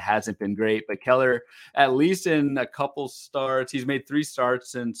it hasn't been great. But Keller, at least in a couple starts, he's made 3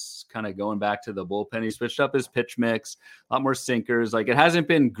 starts since kind of going back to the bullpen. He switched up his pitch mix, a lot more sinkers. Like, it hasn't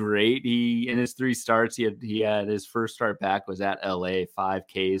been great. In his 3 starts, he had his first start back was at LA, 5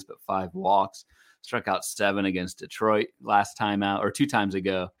 Ks but 5 walks. Struck out 7 against Detroit last time out, or 2 times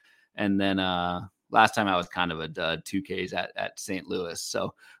ago, and then last time out was kind of a dud, 2 Ks at St. Louis.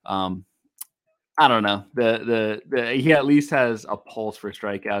 So. I don't know. He at least has a pulse for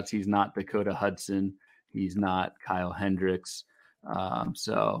strikeouts. He's not Dakota Hudson. He's not Kyle Hendricks.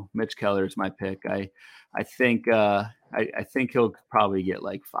 So Mitch Keller is my pick. I think he'll probably get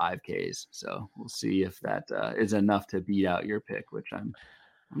like 5 Ks. So we'll see if that is enough to beat out your pick, which I'm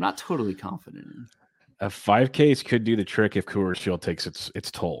not totally confident in. A 5Ks could do the trick if Coors Field takes its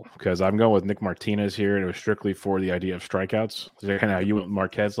toll, because I'm going with Nick Martinez here, and it was strictly for the idea of strikeouts. Kind of how you went with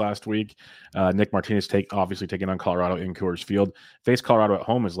Marquez last week. Nick Martinez obviously taking on Colorado in Coors Field. Faced Colorado at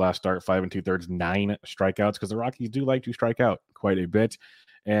home his last start, 5 2/3, 9 strikeouts, because the Rockies do like to strike out quite a bit.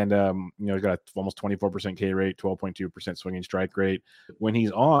 And, he's got almost 24% K rate, 12.2% swinging strike rate. When he's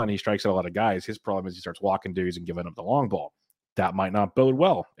on, he strikes out a lot of guys. His problem is he starts walking dudes and giving up the long ball. That might not bode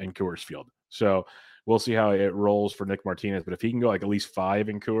well in Coors Field. So we'll see how it rolls for Nick Martinez. But if he can go like at least 5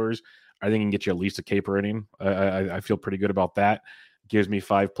 in Coors, I think he can get you at least a K per inning. I feel pretty good about that. Gives me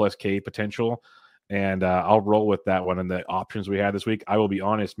 5+ K potential. And I'll roll with that one. And the options we had this week, I will be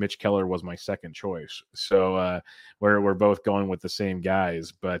honest, Mitch Keller was my second choice. So we're both going with the same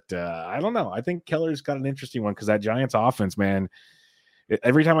guys. But I don't know. I think Keller's got an interesting one, because that Giants offense, man,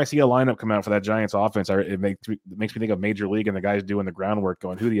 every time I see a lineup come out for that Giants offense, it makes me think of Major League and the guys doing the groundwork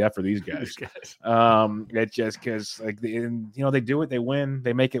going, who the F are these guys? It's just because, like, they do it, they win,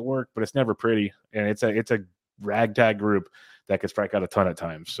 they make it work, but it's never pretty. And it's a ragtag group that could strike out a ton of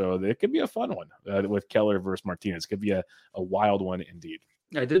times. So it could be a fun one with Keller versus Martinez. It could be a wild one indeed.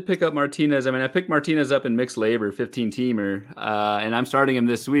 I did pick up Martinez. I picked Martinez up in mixed labor, 15-teamer, and I'm starting him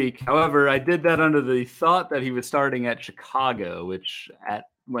this week. However, I did that under the thought that he was starting at Chicago, which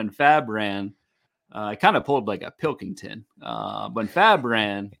when Fab ran, I kind of pulled like a Pilkington. When Fab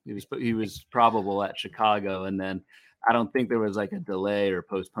ran, he was probable at Chicago, and then I don't think there was like a delay or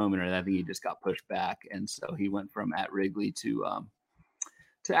postponement, or I think he just got pushed back, and so he went from at Wrigley to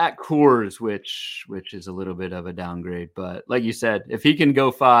at Coors, which is a little bit of a downgrade. But like you said, if he can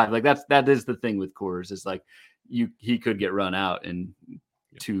go 5, like that is the thing with Coors, is like he could get run out in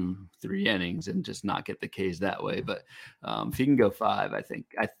 2-3 innings and just not get the Ks that way. But if he can go 5, I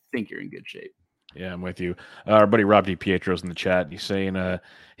think you're in good shape. Yeah, I'm with you. Our buddy Rob DiPietro's in the chat. He's saying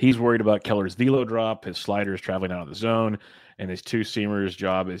he's worried about Keller's velo drop. His slider is traveling out of the zone, and his 2-seamer's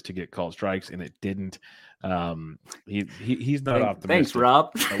job is to get called strikes, and it didn't. He's not optimistic. Thanks,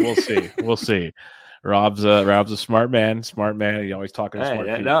 Rob. We'll see. Rob's a smart man. He always talking to smart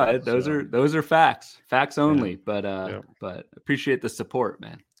people. No, those are facts only. Yeah. But appreciate the support,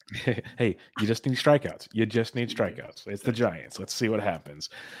 man. Hey, you just need strikeouts. It's the Giants. Let's see what happens.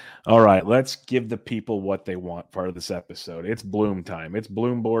 All right, let's give the people what they want part of this episode. It's Bloom time. It's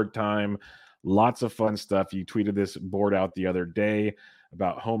Bloom board time. Lots of fun stuff. You tweeted this board out the other day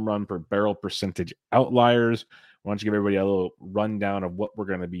about home run per barrel percentage outliers. Why don't you give everybody a little rundown of what we're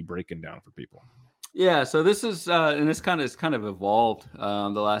going to be breaking down for people? Yeah, so this is and this kind of evolved the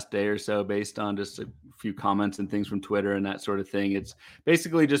last day or so based on just a few comments and things from Twitter and that sort of thing. It's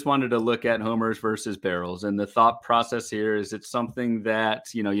basically just wanted to look at homers versus barrels, and the thought process here is it's something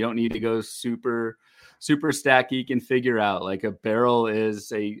that you don't need to go super super stat geek can figure out, like a barrel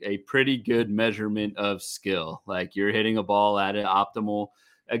is a pretty good measurement of skill. Like you're hitting a ball at an optimal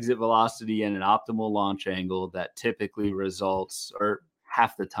exit velocity and an optimal launch angle that typically results, or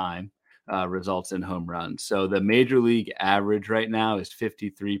half the time, results in home runs. So the major league average right now is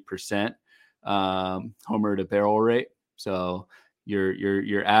 53% homer to barrel rate. So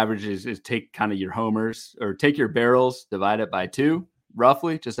your average is take kind of your homers, or take your barrels, divide it by 2,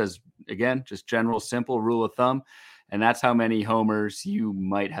 roughly, just as, again, just general simple rule of thumb. And that's how many homers you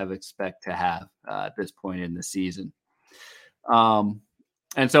might have expect to have at this point in the season.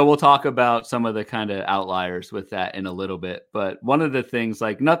 And so we'll talk about some of the kind of outliers with that in a little bit. But one of the things,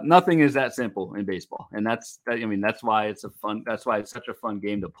 like nothing is that simple in baseball. And that's why it's such a fun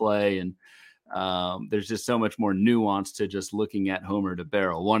game to play. And there's just so much more nuance to just looking at homer to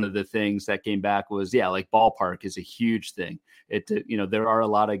barrel. One of the things that came back was, like ballpark is a huge thing. There are a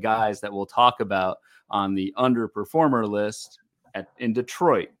lot of guys that we'll talk about on the underperformer list in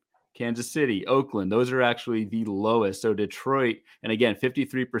Detroit, Kansas City, Oakland. Those are actually the lowest. So Detroit, and again,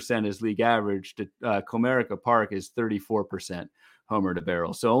 53% is league average. Comerica Park is 34% homer to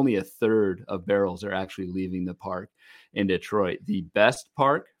barrel. So only a third of barrels are actually leaving the park in Detroit. The best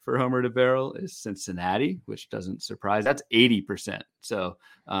park for homer to barrel is Cincinnati, which doesn't surprise. That's 80%. So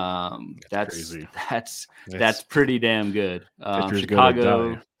that's pretty damn good.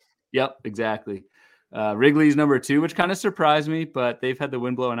 Chicago. Yep, exactly. Wrigley's number 2, which kind of surprised me, but they've had the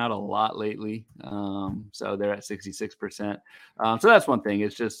wind blowing out a lot lately. So they're at 66%. So that's one thing.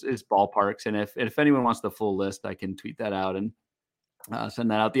 It's ballparks. And if anyone wants the full list, I can tweet that out and send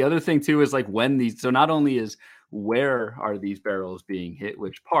that out. The other thing too is like so not only is where are these barrels being hit,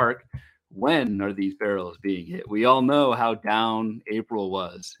 which park, when are these barrels being hit? We all know how down April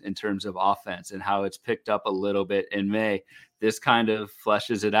was in terms of offense and how it's picked up a little bit in May. This kind of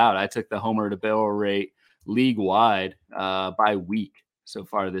fleshes it out. I took the homer to barrel rate league wide by week so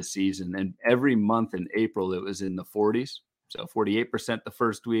far this season. And every month in April, it was in the 40s. So 48% the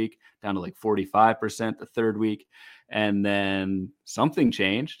first week, down to like 45% the third week. And then something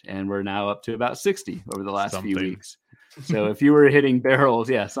changed, and we're now up to about 60 over the last few weeks. So if you were hitting barrels,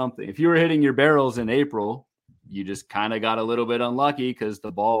 if you were hitting your barrels in April, you just kind of got a little bit unlucky because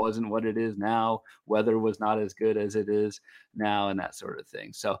the ball wasn't what it is now. Weather was not as good as it is now, and that sort of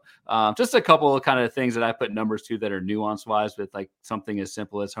thing. So just a couple of kind of things that I put numbers to that are nuance wise with like something as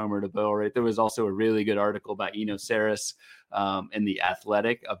simple as homer to barrel rate. There was also a really good article by Eno Saris in The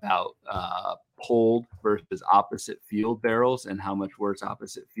Athletic about pulled versus opposite field barrels and how much worse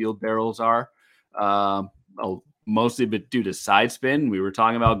opposite field barrels are. Mostly but due to side spin. We were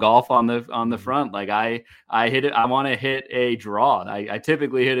talking about golf on the front. Like I hit it. I want to hit a draw. I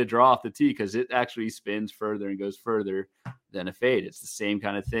typically hit a draw off the tee because it actually spins further and goes further than a fade. It's the same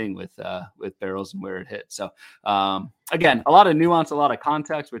kind of thing with barrels and where it hits. So again, a lot of nuance, a lot of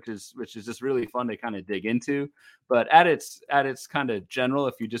context, which is just really fun to kind of dig into. But at its kind of general,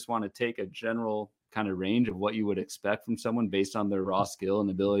 if you just want to take a general kind of range of what you would expect from someone based on their raw skill and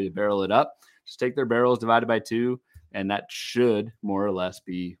ability to barrel it up, just take their barrels divided by 2, and that should more or less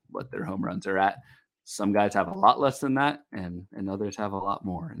be what their home runs are at. Some guys have a lot less than that, and others have a lot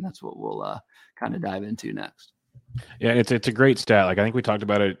more, and that's what we'll kind of dive into next. Yeah, it's a great stat. Like I think we talked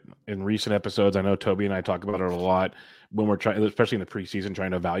about it in recent episodes. I know Toby and I talk about it a lot when we're trying, especially in the preseason,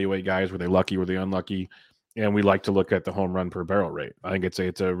 trying to evaluate guys. Were they lucky? Were they unlucky? And we like to look at the home run per barrel rate. I think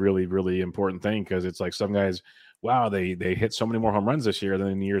it's a really, really important thing because it's like some guys, wow, they hit so many more home runs this year than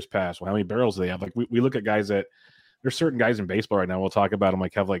in years past. Well, how many barrels do they have? Like we look at guys that there's certain guys in baseball right now. We'll talk about them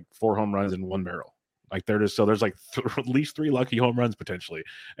like have like 4 home runs in 1 barrel. Like there's like at least 3 lucky home runs potentially.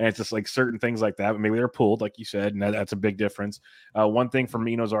 And it's just like certain things like that. Maybe they're pulled, like you said, and that's a big difference. One thing from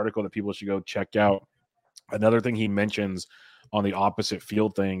Eno's article that people should go check out. Another thing he mentions on the opposite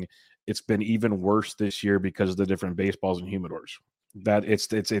field thing, it's been even worse this year because of the different baseballs and humidors. That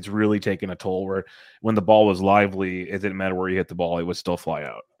it's really taken a toll where when the ball was lively, it didn't matter where you hit the ball, it would still fly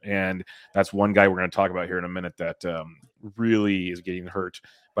out. And that's one guy we're going to talk about here in a minute that really is getting hurt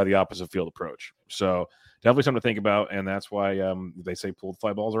by the opposite field approach. So definitely something to think about. And that's why they say pulled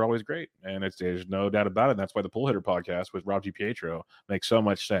fly balls are always great. And there's no doubt about it. And that's why the Pull Hitter podcast with Rob DiPietro makes so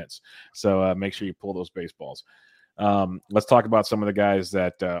much sense. So make sure you pull those baseballs. Let's talk about some of the guys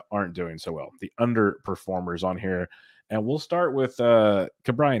that aren't doing so well, the underperformers on here. And we'll start with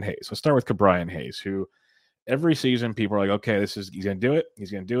Ke'Bryan Hayes. Let's start with Ke'Bryan Hayes, who every season people are like, okay, he's going to do it. He's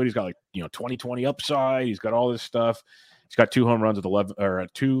going to do it. He's got 20/20 upside. He's got all this stuff. He's got 2 home runs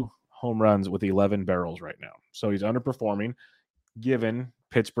with 2 home runs with 11 barrels right now. So he's underperforming, given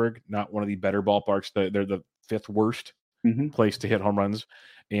Pittsburgh, not one of the better ballparks. They're the 5th worst place to hit home runs.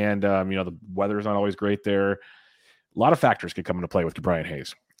 And, the weather is not always great there. A lot of factors could come into play with Brian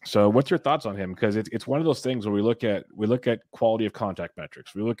Hayes. So what's your thoughts on him? Because it's one of those things where we look at quality of contact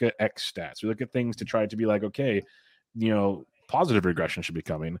metrics. We look at X stats. We look at things to try to be like, okay, positive regression should be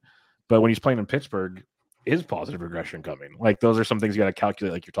coming. But when he's playing in Pittsburgh, is positive regression coming? Like, those are some things you got to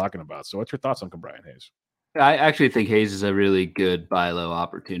calculate like you're talking about. So what's your thoughts on Brian Hayes? I actually think Hayes is a really good buy low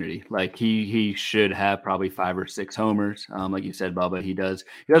opportunity. Like, he should have probably 5 or 6 homers. Like you said, Bubba, he does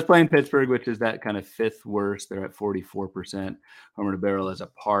play in Pittsburgh, which is that kind of 5th worst. They're at 44% homer to barrel as a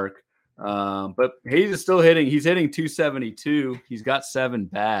park. But Hayes is still hitting. He's hitting 272. He's got 7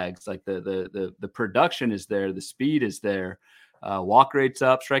 bags. Like, the production is there. The speed is there. Walk rate's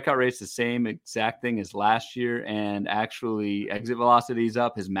up, strikeout rate's the same exact thing as last year, and actually exit velocity is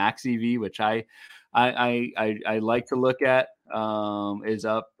up. His max EV, which I like to look at, is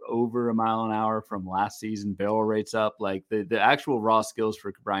up over a mile an hour from last season. Barrel rate's up. Like, the actual raw skills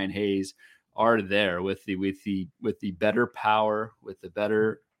for Brian Hayes are there with the better power, with the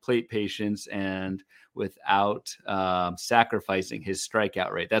better plate patience, and without sacrificing his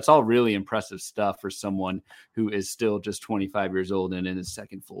strikeout rate. That's all really impressive stuff for someone who is still just 25 years old and in his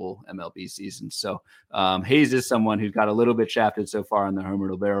second full MLB season. So Hayes is someone who's got a little bit shafted so far on the homer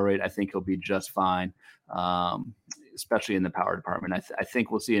to barrel rate. I think he'll be just fine, especially in the power department. I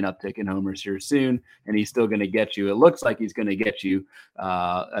think we'll see an uptick in homers here soon, and he's still going to get you. It looks like he's going to get you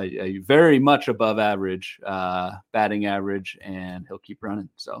a very much above average batting average, and he'll keep running.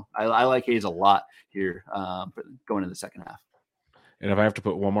 So I like Hayes a lot here going into the second half. And if I have to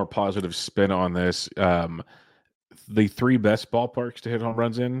put one more positive spin on this, the 3 best ballparks to hit home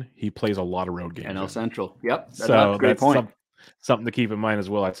runs in, he plays a lot of road games. NL Central. Yep. That's so a great point. Something to keep in mind as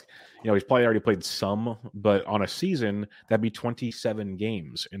well. It's, he's probably already played some, but on a season, that'd be 27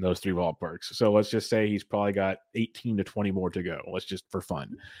 games in those 3 ballparks. So let's just say he's probably got 18 to 20 more to go. Let's just for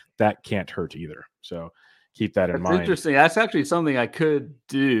fun. That can't hurt either. So keep that in mind. That's interesting. That's actually something I could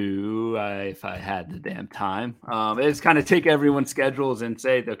do if I had the damn time. It's kind of take everyone's schedules and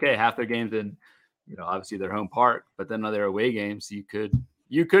say, okay, half their games in, obviously their home park, but then other away games, you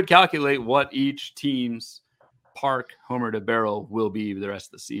could calculate what each team's park homer to barrel will be the rest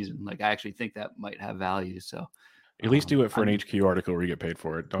of the season. Like, I actually think that might have value. So at least do it for an HQ article where you get paid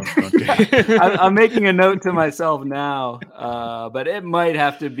for it. Don't I'm making a note to myself now, but it might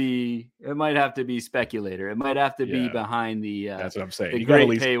have to be speculator. It might have to be behind the that's what I'm saying. You got at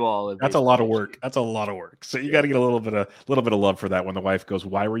least paywall. That's a lot of work. That's a lot of work. So you got to get a little bit of love for that when the wife goes,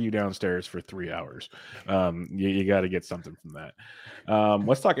 "Why were you downstairs for 3 hours?" You got to get something from that.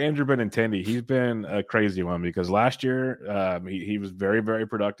 Let's talk Andrew Benintendi. He's been a crazy one because last year he was very, very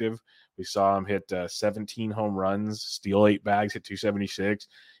productive. We saw him hit 17 home runs, steal 8 bags, hit 276.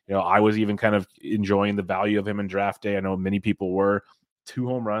 I was even kind of enjoying the value of him in draft day. I know many people were. 2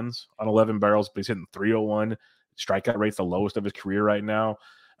 home runs on 11 barrels, but he's hitting 301. Strikeout rate's the lowest of his career right now.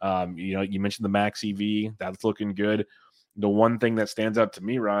 You mentioned the max EV. That's looking good. The one thing that stands out to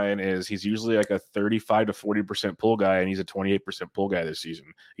me, Ryan, is he's usually like a 35 to 40% pull guy, and he's a 28% pull guy this season.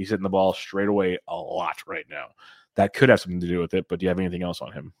 He's hitting the ball straight away a lot right now. That could have something to do with it, but do you have anything else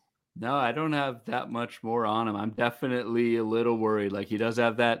on him? No, I don't have that much more on him. I'm definitely a little worried. Like, he does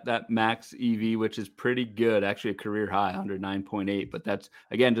have that max EV, which is pretty good, actually a career high, 109.8. But that's,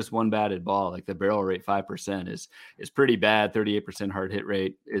 again, just one batted ball. Like, the barrel rate 5% is pretty bad. 38% hard hit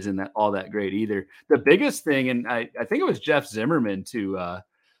rate isn't all that great either. The biggest thing, and I think it was Jeff Zimmerman to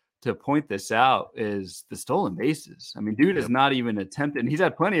point this out, is the stolen bases. I mean, dude is not even attempted. And he's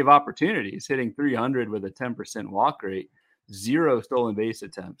had plenty of opportunities, hitting 300 with a 10% walk rate. 0 stolen base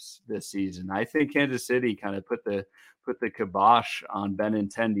attempts this season. I think Kansas City kind of put the kibosh on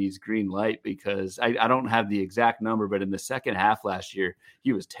Benintendi's green light, because I don't have the exact number, but in the second half last year,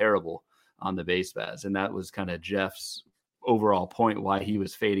 he was terrible on the base paths. And that was kind of Jeff's overall point why he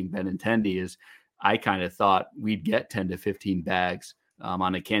was fading Benintendi, is I kind of thought we'd get 10 to 15 bags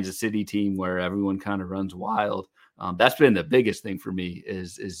on a Kansas City team where everyone kind of runs wild. That's been the biggest thing for me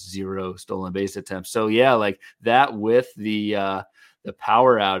is 0 stolen base attempts. So yeah, like that with the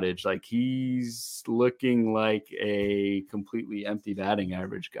power outage, like he's looking like a completely empty batting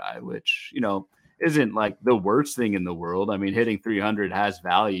average guy, which, isn't like the worst thing in the world. I mean, hitting 300 has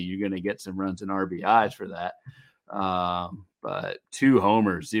value. You're going to get some runs and RBIs for that. But 2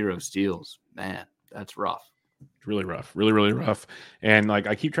 homers, 0 steals, man, that's rough. Really rough, really, really rough. And like,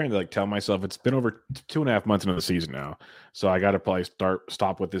 I keep trying to tell myself it's been over 2.5 months into the season now. So I got to probably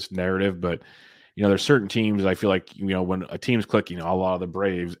stop with this narrative. But, there's certain teams I feel like, when a team's clicking, a lot of the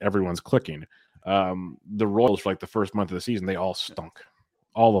Braves, everyone's clicking. The Royals for the first month of the season, they all stunk,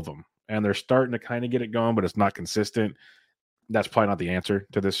 all of them. And they're starting to kind of get it going, but it's not consistent. that's probably not the answer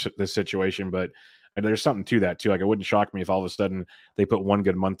to this situation, but there's something to that too. Like, it wouldn't shock me if all of a sudden they put one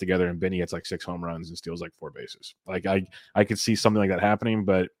good month together and Benny gets like 6 home runs and steals like 4 bases. Like, I could see something like that happening,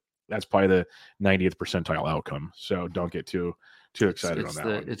 but that's probably the 90th percentile outcome. So don't get too excited on that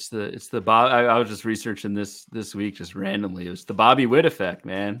one. It's the Bob. I was just researching this week just randomly. It was the Bobby Witt effect,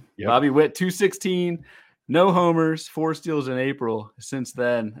 man. Yep. Bobby Witt, 216, no homers, 4 steals in April. Since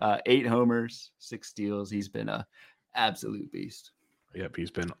then, 8 homers, 6 steals. He's been a absolute beast. Yep,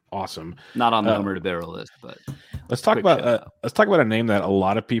 he's been awesome. Not on the homer to barrel list, but let's talk about a name that a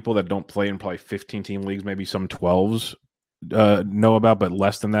lot of people that don't play in probably 15-team leagues, maybe some 12s, know about, but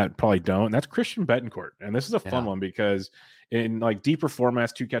less than that probably don't. And that's Christian Betancourt. And this is a fun one because in like deeper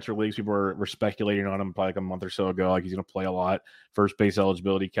formats, 2-catcher leagues, people were speculating on him probably like a month or so ago. Like, he's going to play a lot, first base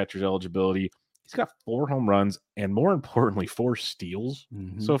eligibility, catcher's eligibility. He's got 4 home runs and, more importantly, 4 steals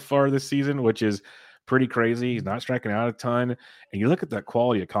so far this season, which is pretty crazy. He's not striking out a ton. And you look at that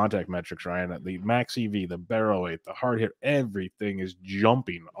quality of contact metrics, Ryan, the max EV, the barrel rate, the hard hit, everything is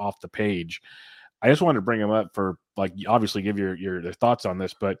jumping off the page. I just wanted to bring him up for, like, obviously give your thoughts on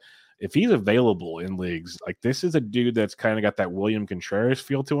this, but if he's available in leagues, like, this is a dude that's kind of got that William Contreras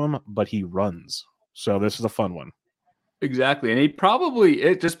feel to him, but he runs. So this is a fun one. Exactly. And he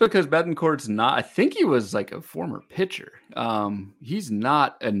probably, just because Betancourt's not, I think he was like a former pitcher. He's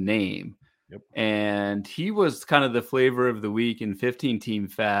not a name. Yep. And he was kind of the flavor of the week in 15-team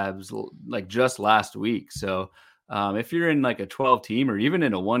fabs, like just last week. So if you're in like a 12-team or even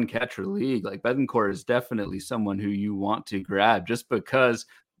in a 1-catcher league, like, Betancourt is definitely someone who you want to grab, just because,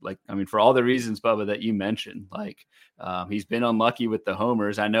 like, I mean, for all the reasons, Bubba, that you mentioned, like, he's been unlucky with the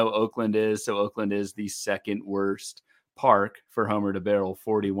homers. I know Oakland is. So Oakland is the second worst park for homer to barrel,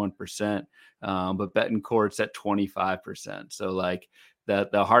 41%. But Betancourt's at 25%. So, like,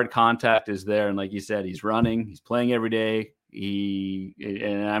 the hard contact is there. And like you said, he's running, he's playing every day.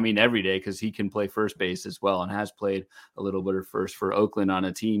 And I mean every day, because he can play first base as well, and has played a little bit of first for Oakland on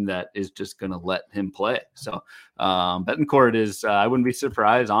a team that is just going to let him play. So Betancourt is, I wouldn't be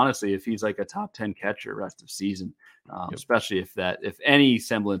surprised, honestly, if he's like a top 10 catcher rest of season, especially if any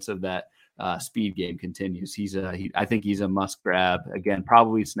semblance of that speed game continues. I think he's a must grab. Again,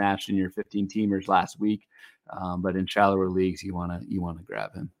 probably snatched in your 15-teamers last week, but in shallower leagues, you want to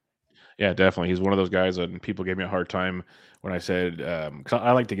grab him. Yeah, definitely. He's one of those guys that people gave me a hard time when I said, because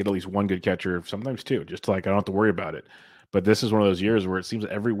I like to get at least one good catcher, sometimes 2, just like I don't have to worry about it. But this is one of those years where it seems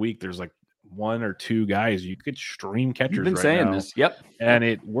every week there's like 1 or 2 guys you could stream catchers. You've been right saying now, this, yep, and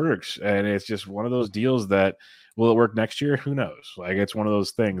it works. And it's just one of those deals that, will it work next year? Who knows? Like, it's one of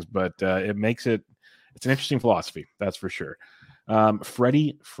those things, but it's an interesting philosophy, that's for sure.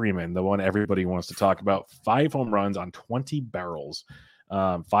 Freddie Freeman, the one everybody wants to talk about, 5 home runs on 20 barrels.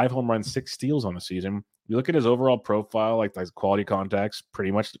 5 home runs, 6 steals on the season. You look at his overall profile, like his quality contacts,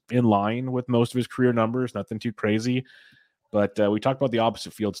 pretty much in line with most of his career numbers, nothing too crazy. But we talked about the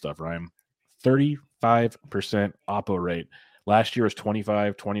opposite field stuff, Ryan. 35% oppo rate. Last year was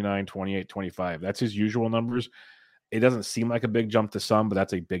 25, 29, 28, 25. That's his usual numbers. It doesn't seem like a big jump to some, but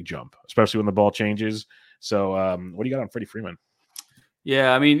that's a big jump, especially when the ball changes. So what do you got on Freddie Freeman?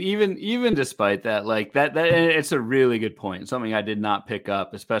 Yeah, I mean, even despite that, like that it's a really good point. Something I did not pick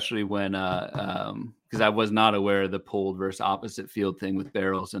up, especially when because I was not aware of the pulled versus opposite field thing with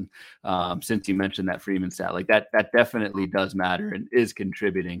barrels. And since you mentioned that Freeman stat, like that definitely does matter and is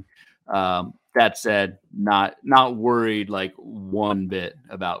contributing. That said, not worried like one bit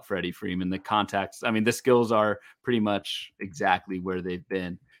about Freddie Freeman. The contacts, I mean, the skills are pretty much exactly where they've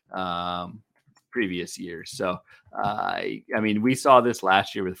been previous years. So, I mean, we saw this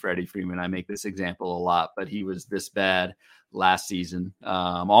last year with Freddie Freeman. I make this example a lot, but he was this bad last season,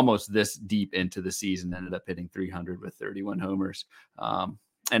 almost this deep into the season, ended up hitting 300 with 31 homers.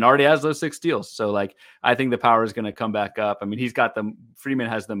 And already has those 6 steals. So, like, I think the power is going to come back up. I mean, Freeman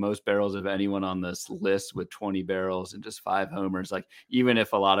has the most barrels of anyone on this list with 20 barrels and just 5 homers. Like, even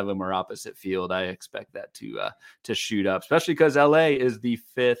if a lot of them are opposite field, I expect that to shoot up, especially because LA is the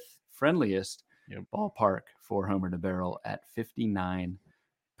 5th friendliest ballpark for homer to barrel at 59%.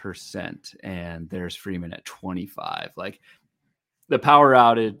 And there's Freeman at 25. Like, the power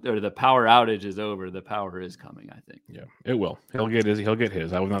outage is over. The power is coming, I think. Yeah, it will. He'll get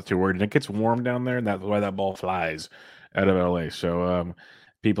his. I was not too worried. And it gets warm down there, and that's why that ball flies out of LA. So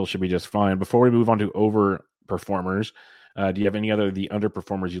people should be just fine. Before we move on to overperformers, do you have any other the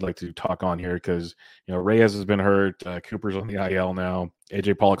underperformers you'd like to talk on here? Because Reyes has been hurt. Cooper's on the IL now.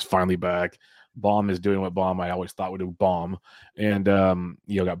 AJ Pollock's finally back. Baum is doing what Baum I always thought would do. Baum and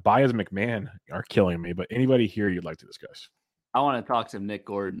got Baez, McMahon are killing me. But anybody here you'd like to discuss? I want to talk to Nick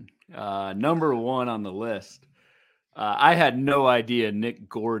Gordon, number 1 on the list. I had no idea Nick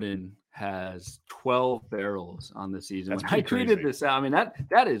Gordon has 12 barrels on the season. That's when I tweeted crazy. this out, I mean,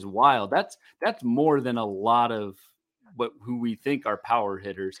 that is wild. That's more than a lot of who we think are power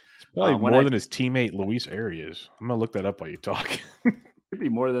hitters. It's probably more than his teammate Luis Arias. I'm gonna look that up while you talk. Could be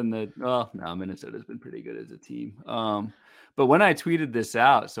more than no, Minnesota's been pretty good as a team. But when I tweeted this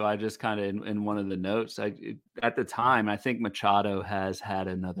out, so I just kind of in one of the notes, at the time, I think Machado has had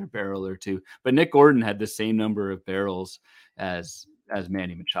another barrel or two, but Nick Gordon had the same number of barrels as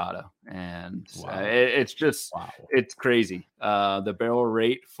Manny Machado. And it's just, it's crazy. The barrel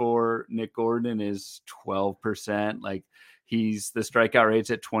rate for Nick Gordon is 12%. Like the strikeout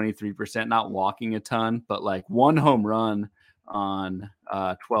rate's at 23%, not walking a ton, but like one home run on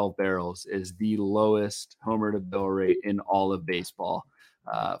 12 barrels is the lowest homer to barrel rate in all of baseball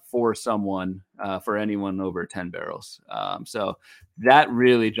for anyone over 10 barrels. So that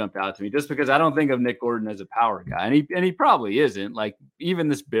really jumped out to me, just because I don't think of Nick Gordon as a power guy, and he probably isn't. Like, even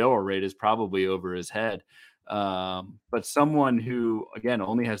this barrel rate is probably over his head. But someone who, again,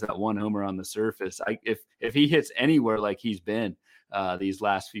 only has that one homer on the surface, if he hits anywhere like he's been these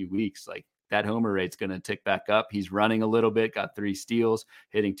last few weeks, like, that homer rate's going to tick back up. He's running a little bit, got 3 steals,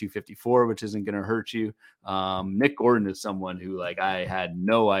 hitting 254, which isn't going to hurt you. Nick Gordon is someone who, like, I had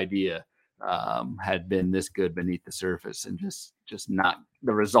no idea had been this good beneath the surface, and just not,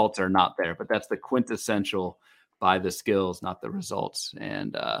 the results are not there. But that's the quintessential by the skills, not the results.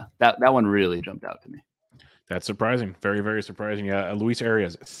 And that one really jumped out to me. That's surprising. Very, very surprising. Yeah, Luis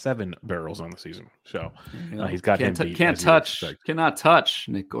Arias, 7 barrels on the season. So he's got cannot touch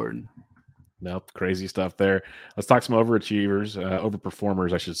Nick Gordon. Nope, crazy stuff there. Let's talk some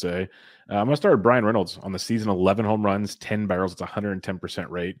overperformers, I should say. I'm going to start with Brian Reynolds on the season. 11 home runs, 10 barrels. It's 110%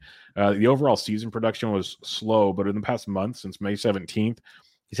 rate. The overall season production was slow, but in the past month, since May 17th,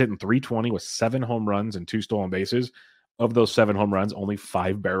 he's hitting .320 with 7 home runs and 2 stolen bases. Of those 7 home runs, only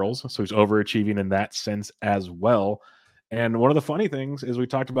 5 barrels. So he's overachieving in that sense as well. And one of the funny things is we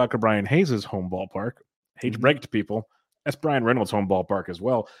talked about Brian Hayes' home ballpark. Hate to break it to people, that's Brian Reynolds' home ballpark as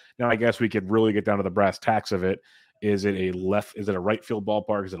well. Now, I guess we could really get down to the brass tacks of it. Is it a right field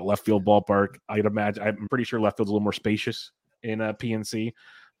ballpark? Is it a left field ballpark? I'd imagine, I'm pretty sure left field's a little more spacious in PNC.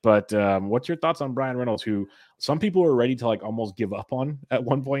 But what's your thoughts on Brian Reynolds, who some people were ready to like almost give up on at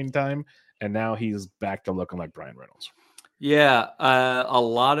one point in time, and now he's back to looking like Brian Reynolds? Yeah, a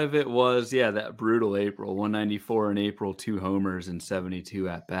lot of it was, that brutal April, 194 in April, 2 homers and 72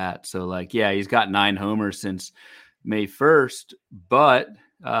 at bat. So, like, he's got 9 homers since May 1st, but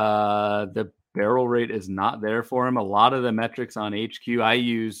the barrel rate is not there for him. A lot of the metrics on HQ, I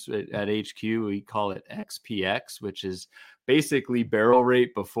use at HQ, we call it XPX, which is basically barrel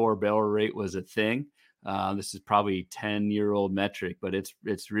rate before barrel rate was a thing. This is probably 10-year-old metric, but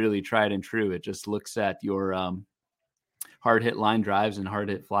it's really tried and true. It just looks at your hard hit line drives and hard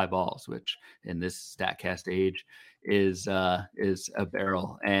hit fly balls, which in this StatCast age is a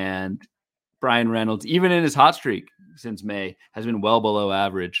barrel. And Brian Reynolds, even in his hot streak since May, has been well below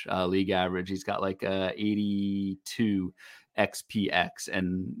average, league average. He's got like 82 XPX,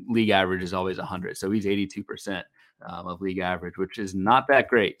 and league average is always 100. So he's 82% of league average, which is not that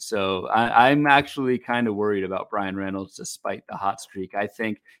great. So I'm actually kind of worried about Brian Reynolds, despite the hot streak. I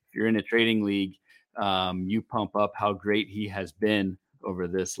think if you're in a trading league, you pump up how great he has been over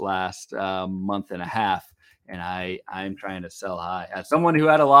this last month and a half. And I'm trying to sell high. As someone who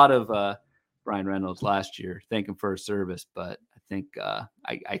had a lot of Brian Reynolds last year, thank him for his service, but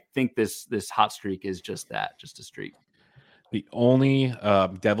I think this hot streak is just that, just a streak. The only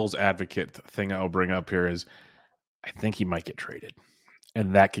devil's advocate thing I'll bring up here is I think he might get traded,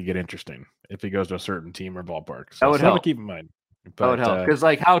 and that could get interesting if he goes to a certain team or ballpark. So that would help. To keep in mind. That would help, because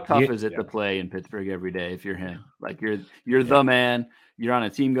like, how tough is it to play in Pittsburgh every day if you're him? Like, you're the man. You're on a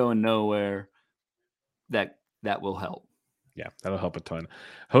team going nowhere. That will help. Yeah, that'll help a ton.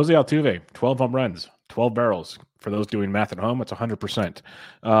 Jose Altuve, 12 home runs, 12 barrels. For those doing math at home, it's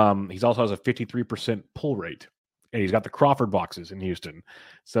 100%. He's also has a 53% pull rate, and he's got the Crawford boxes in Houston.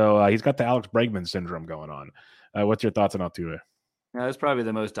 So he's got the Alex Bregman syndrome going on. What's your thoughts on Altuve? Yeah, that's probably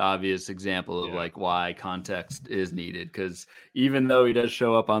the most obvious example of like why context is needed, because even though he does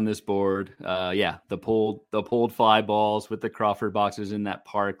show up on this board, the pulled fly balls with the Crawford boxes in that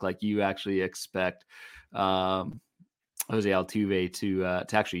park, like you actually expect Jose Altuve to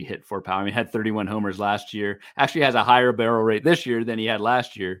actually hit for power. I mean, he had 31 homers last year. Actually has a higher barrel rate this year than he had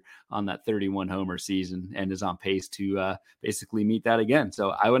last year on that 31 homer season, and is on pace to basically meet that again.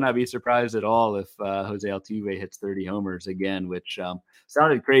 So I would not be surprised at all if Jose Altuve hits 30 homers again, which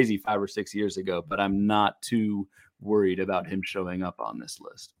sounded crazy 5 or 6 years ago, but I'm not too worried about him showing up on this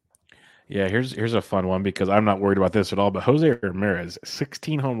list. Yeah, here's a fun one because I'm not worried about this at all. But Jose Ramirez,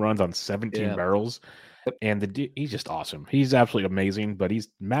 16 home runs on 17 Yeah. barrels, and he's just awesome. He's absolutely amazing, but he's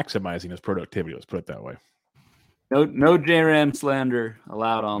maximizing his productivity. Let's put it that way. No J-Ram slander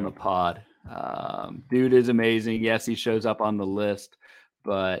allowed on the pod. Dude is amazing. Yes, he shows up on the list,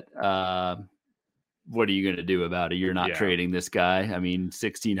 but what are you going to do about it? You're not trading this guy. I mean,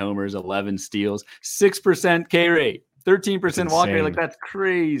 16 homers, 11 steals, 6% K rate, 13% walk rate. Like, that's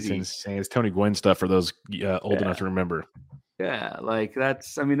crazy. It's insane. It's Tony Gwynn stuff for those old enough to remember. Yeah, like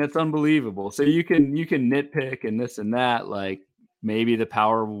that's unbelievable. So you can nitpick and this and that. Like, maybe the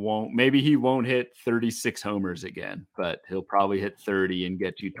power maybe he won't hit 36 homers again, but he'll probably hit 30 and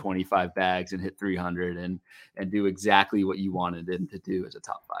get you 25 bags and hit 300 and do exactly what you wanted him to do as a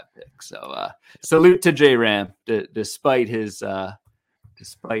top 5 pick. So salute to J-Ram despite his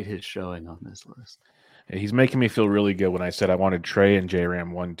showing on this list. He's making me feel really good when I said I wanted Trey and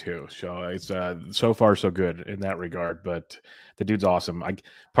J-Ram 1-2. So it's so far so good in that regard. But the dude's awesome.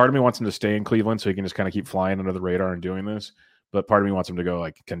 Part of me wants him to stay in Cleveland so he can just kind of keep flying under the radar and doing this. But part of me wants him to go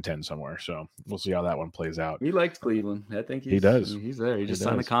like contend somewhere. So we'll see how that one plays out. He likes Cleveland. I think he does. He's there. He just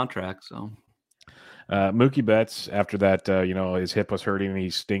signed a contract. So Mookie Betts, after that, his hip was hurting and he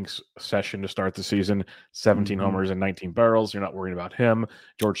stinks session to start the season. 17 homers and 19 barrels. You're not worried about him.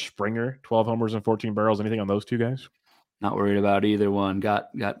 George Springer, 12 homers and 14 barrels. Anything on those two guys? Not worried about either one.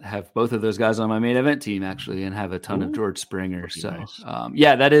 Have both of those guys on my main event team actually, and have a ton of George Springer. So nice.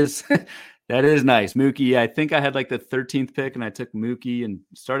 That is that is nice. Mookie, I think I had like the 13th pick, and I took Mookie and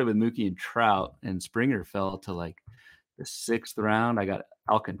started with Mookie and Trout, and Springer fell to like the 6th round. I got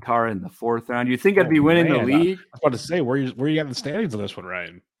Alcantara in the 4th round. You think I'd be winning the league? I was about to say, where you got the standings on this one,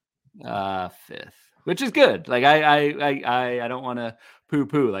 Ryan? 5th, which is good. Like I don't want to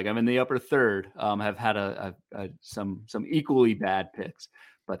poo-poo. Like I'm in the upper 3rd. Have had some equally bad picks,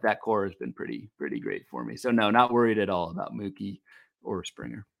 but that core has been pretty great for me. So no, not worried at all about Mookie or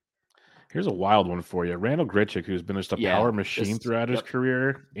Springer. Here's a wild one for you. Randall Grichuk, who's been just a power machine throughout his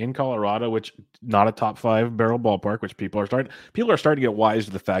career in Colorado, which not a top 5 barrel ballpark, which people are starting to get wise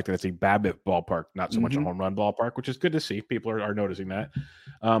to the fact that it's a BABIP ballpark, not so much a home run ballpark, which is good to see. People are noticing that.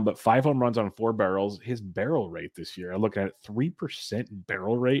 But 5 home runs on 4 barrels. His barrel rate this year, I look at it, 3%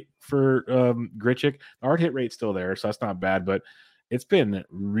 barrel rate for Grichuk. The hard hit rate's still there, so that's not bad, but it's been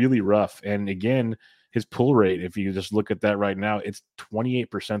really rough. And again, his pull rate, if you just look at that right now, it's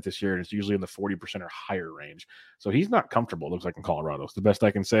 28% this year, and it's usually in the 40% or higher range. So he's not comfortable, it looks like, in Colorado. It's the best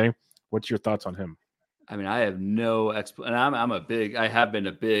I can say. What's your thoughts on him? I mean, I have no and I have been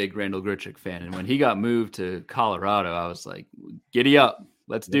a big Randall Grichuk fan. And when he got moved to Colorado, I was like, giddy up.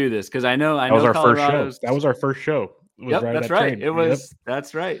 Let's do this. Because I know that was our first show. That was our first show. Yep, that's right. It was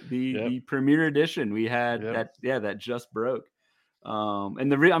that's right. The premiere edition we had that just broke.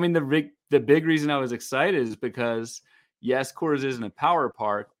 And the big reason I was excited is because yes, Coors isn't a power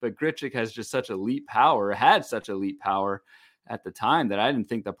park, but Grichuk has just had such elite power at the time that I didn't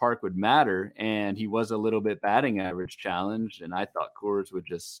think the park would matter. And he was a little bit batting average challenged. And I thought Coors would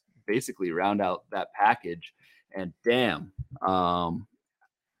just basically round out that package. And damn,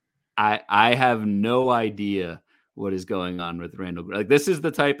 I have no idea what is going on with Randall. Like, this is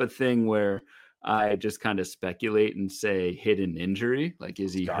the type of thing where I just kind of speculate and say hidden injury. Like,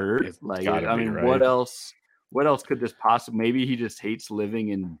 is he hurt? Like, I mean, right? What else could this possibly? Maybe he just hates living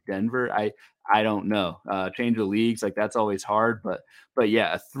in Denver. I don't know. Change of leagues, like, that's always hard. But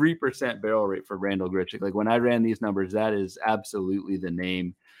yeah, a 3% barrel rate for Randall Grichuk. Like, when I ran these numbers, that is absolutely the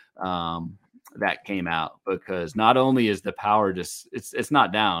name that came out, because not only is the power just it's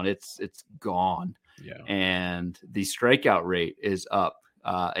not down, it's gone. Yeah. And the strikeout rate is up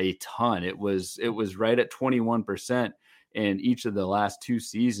a ton. It was right at 21% in each of the last 2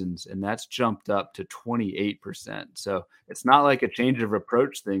 seasons, and that's jumped up to 28%. So it's not like a change of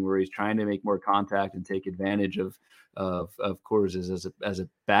approach thing where he's trying to make more contact and take advantage of Coors as a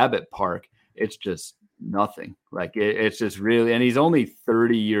BABIP park. It's just nothing. Like, it's just really, and he's only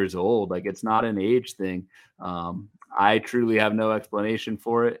 30 years old. Like, it's not an age thing. I truly have no explanation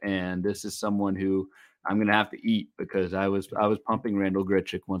for it, and this is someone who I'm going to have to eat, because I was pumping Randall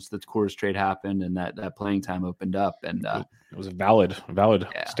Grichuk once the Coors trade happened and that playing time opened up. And it was a valid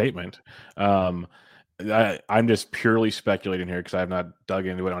statement. I'm just purely speculating here because I have not dug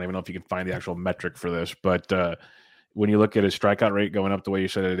into it. I don't even know if you can find the actual metric for this, but when you look at his strikeout rate going up the way you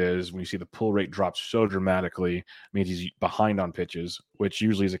said it is, when you see the pull rate drop so dramatically, it means he's behind on pitches, which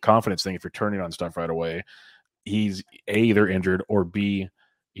usually is a confidence thing if you're turning on stuff right away. He's either injured or B,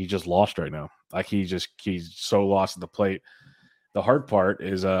 he's just lost right now. Like, he's so lost at the plate. The hard part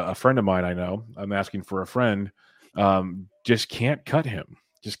is a friend of mine I know, I'm asking for a friend, just can't cut him.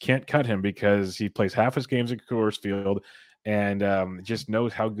 just can't cut him because he plays half his games at Coors Field and just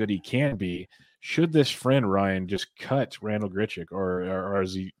knows how good he can be. Should this friend Ryan just cut Randall Grichuk, or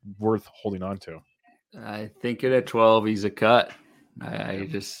is he worth holding on to? I think at 12 he's a cut. I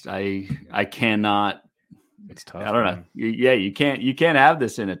cannot. It's tough. I don't know. You can't have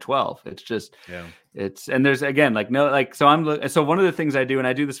this in a 12. It's just and there's again so one of the things I do, and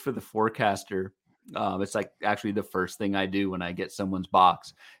I do this for the forecaster. It's like actually the first thing I do when I get someone's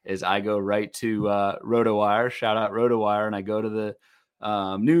box is I go right to RotoWire, shout out RotoWire, and I go to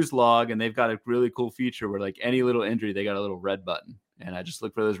the news log, and they've got a really cool feature where like any little injury, they got a little red button, and I just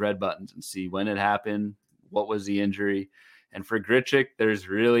look for those red buttons and see when it happened, what was the injury. And for Grichuk, there's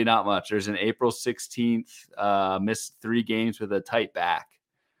really not much. There's an April 16th, missed 3 games with a tight back.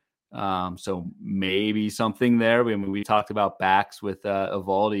 So maybe something there. We talked about backs with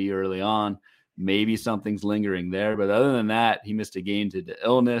Eovaldi early on. Maybe something's lingering there. But other than that, he missed a game due to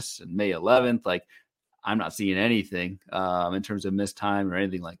illness and May 11th. Like, I'm not seeing anything in terms of missed time or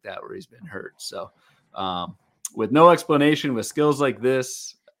anything like that where he's been hurt. So with no explanation, with skills like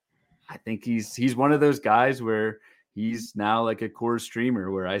this, I think he's one of those guys where he's now like a Coors streamer,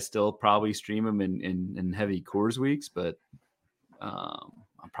 where I still probably stream him in heavy Coors weeks, but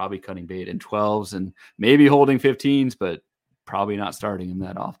I'm probably cutting bait in 12s and maybe holding 15s, but probably not starting him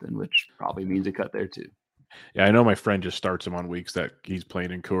that often, which probably means a cut there too. Yeah, I know my friend just starts him on weeks that he's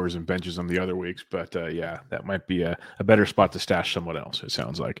playing in Coors and benches him the other weeks, but that might be a better spot to stash someone else, it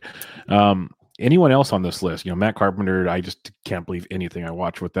sounds like. Anyone else on this list? Matt Carpenter, I just can't believe anything I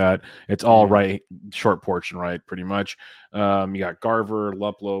watch with that. It's all right, short portion, right, pretty much. You got Garver,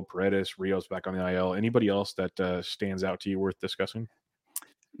 Luplow, Paredes, Rios back on the IL. Anybody else that stands out to you worth discussing?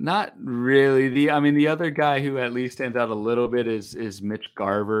 Not really. The other guy who at least stands out a little bit is Mitch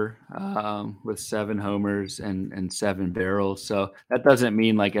Garver with 7 homers and 7 barrels. So that doesn't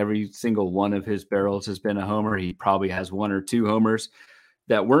mean like every single one of his barrels has been a homer. He probably has 1 or 2 homers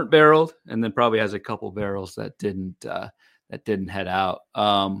that weren't barreled, and then probably has a couple barrels that didn't head out.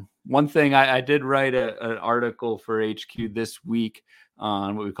 One thing I did write an article for HQ this week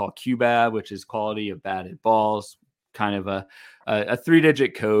on what we call QBAB, which is quality of batted balls, kind of a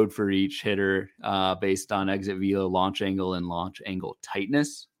 3-digit code for each hitter based on exit velo, launch angle, and launch angle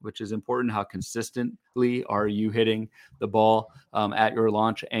tightness, which is important. How consistently are you hitting the ball at your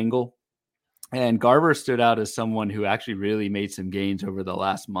launch angle? And Garver stood out as someone who actually really made some gains over the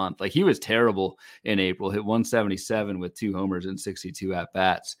last month. Like, he was terrible in April, hit 177 with 2 homers and 62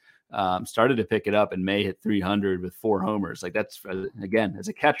 at-bats. Started to pick it up in May, hit 300 with 4 homers. Like, that's, again, as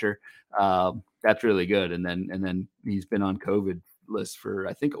a catcher, that's really good. And then he's been on COVID list for,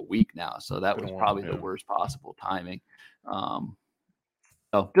 I think, a week now. So that was probably the worst possible timing.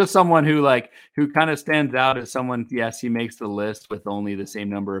 So just someone who kind of stands out as someone, yes, he makes the list with only the same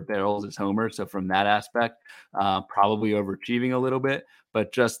number of barrels as Homer. So from that aspect, probably overachieving a little bit,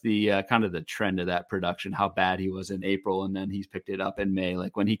 but just the kind of the trend of that production, how bad he was in April, and then he's picked it up in May.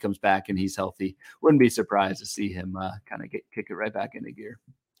 Like, when he comes back and he's healthy, wouldn't be surprised to see him kind of kick it right back into gear.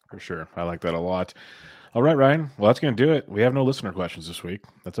 For sure. I like that a lot. All right, Ryan. Well, that's going to do it. We have no listener questions this week.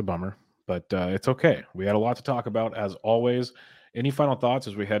 That's a bummer, but it's okay. We had a lot to talk about, as always. Any final thoughts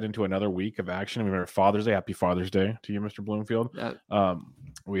as we head into another week of action? We have Father's Day. Happy Father's Day to you, Mr. Bloomfield. Yeah.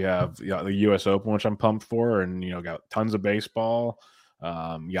 We have the U.S. Open, which I'm pumped for, and got tons of baseball.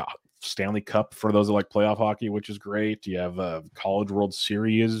 Stanley Cup for those that like playoff hockey, which is great. You have College World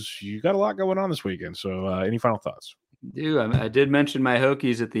Series. You got a lot going on this weekend. So, any final thoughts? I did mention my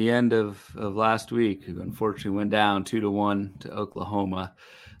Hokies at the end of last week, who unfortunately went down 2-1 to Oklahoma.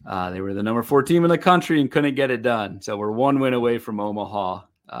 They were the number 4 team in the country and couldn't get it done. So we're 1 win away from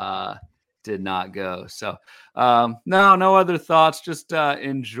Omaha. Did not go. So no other thoughts. Just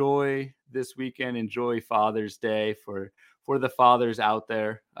enjoy this weekend. Enjoy Father's Day for the fathers out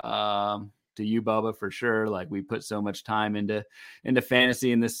there. To you, Bubba, for sure. Like, we put so much time into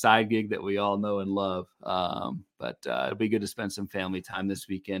fantasy and this side gig that we all know and love. But it'll be good to spend some family time this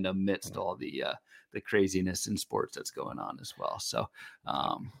weekend amidst all the craziness in sports that's going on as well. So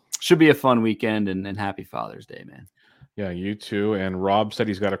should be a fun weekend, and happy Father's Day, man. Yeah, you too. And Rob said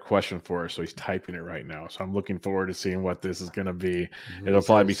he's got a question for us, so he's typing it right now. So I'm looking forward to seeing what this is going to be. It'll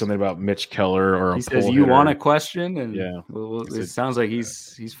probably be something about Mitch Keller or he says, "You want a question?" And yeah, it sounds like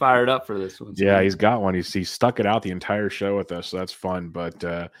he's fired up for this one. So yeah, he's got one. He's stuck it out the entire show with us, so that's fun. But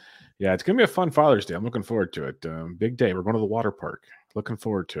yeah, it's going to be a fun Father's Day. I'm looking forward to it. Big day. We're going to the water park. Looking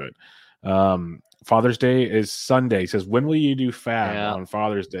forward to it. Father's Day is Sunday. He says, when will you do Fab on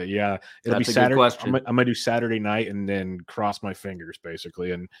Father's Day? Yeah, it'll be Saturday. I'm gonna do Saturday night and then cross my fingers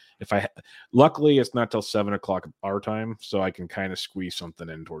basically. And if luckily it's not till 7:00 our time, so I can kind of squeeze something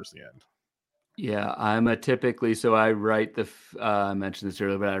in towards the end. Yeah, I'm typically, so I write I mentioned this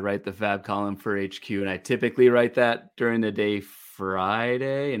earlier, but I write the Fab column for HQ, and I typically write that during the day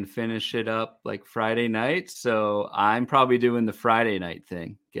Friday and finish it up like Friday night. So I'm probably doing the Friday night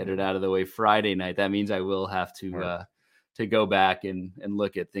thing, get it out of the way Friday night. That means I will have to go back and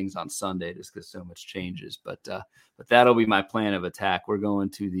look at things on Sunday just because so much changes. But that'll be my plan of attack. We're going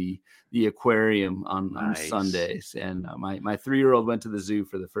to the aquarium on Sundays, and my 3-year-old went to the zoo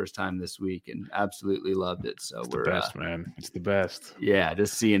for the first time this week and absolutely loved it. So we're the best, man. It's the best. Yeah,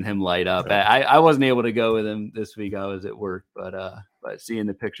 just seeing him light up. I wasn't able to go with him this week. I was at work, but seeing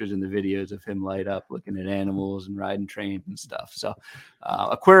the pictures and the videos of him light up, looking at animals and riding trains and stuff. So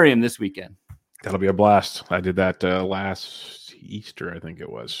aquarium this weekend. That'll be a blast. I did that last Easter, I think it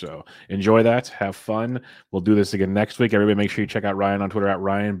was. So enjoy that. Have fun. We'll do this again next week. Everybody make sure you check out Ryan on Twitter at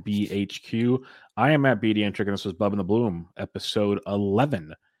RyanBHQ. I am at BDentric, and this was Bub and the Bloom, episode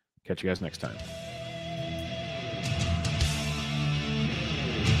 11. Catch you guys next time.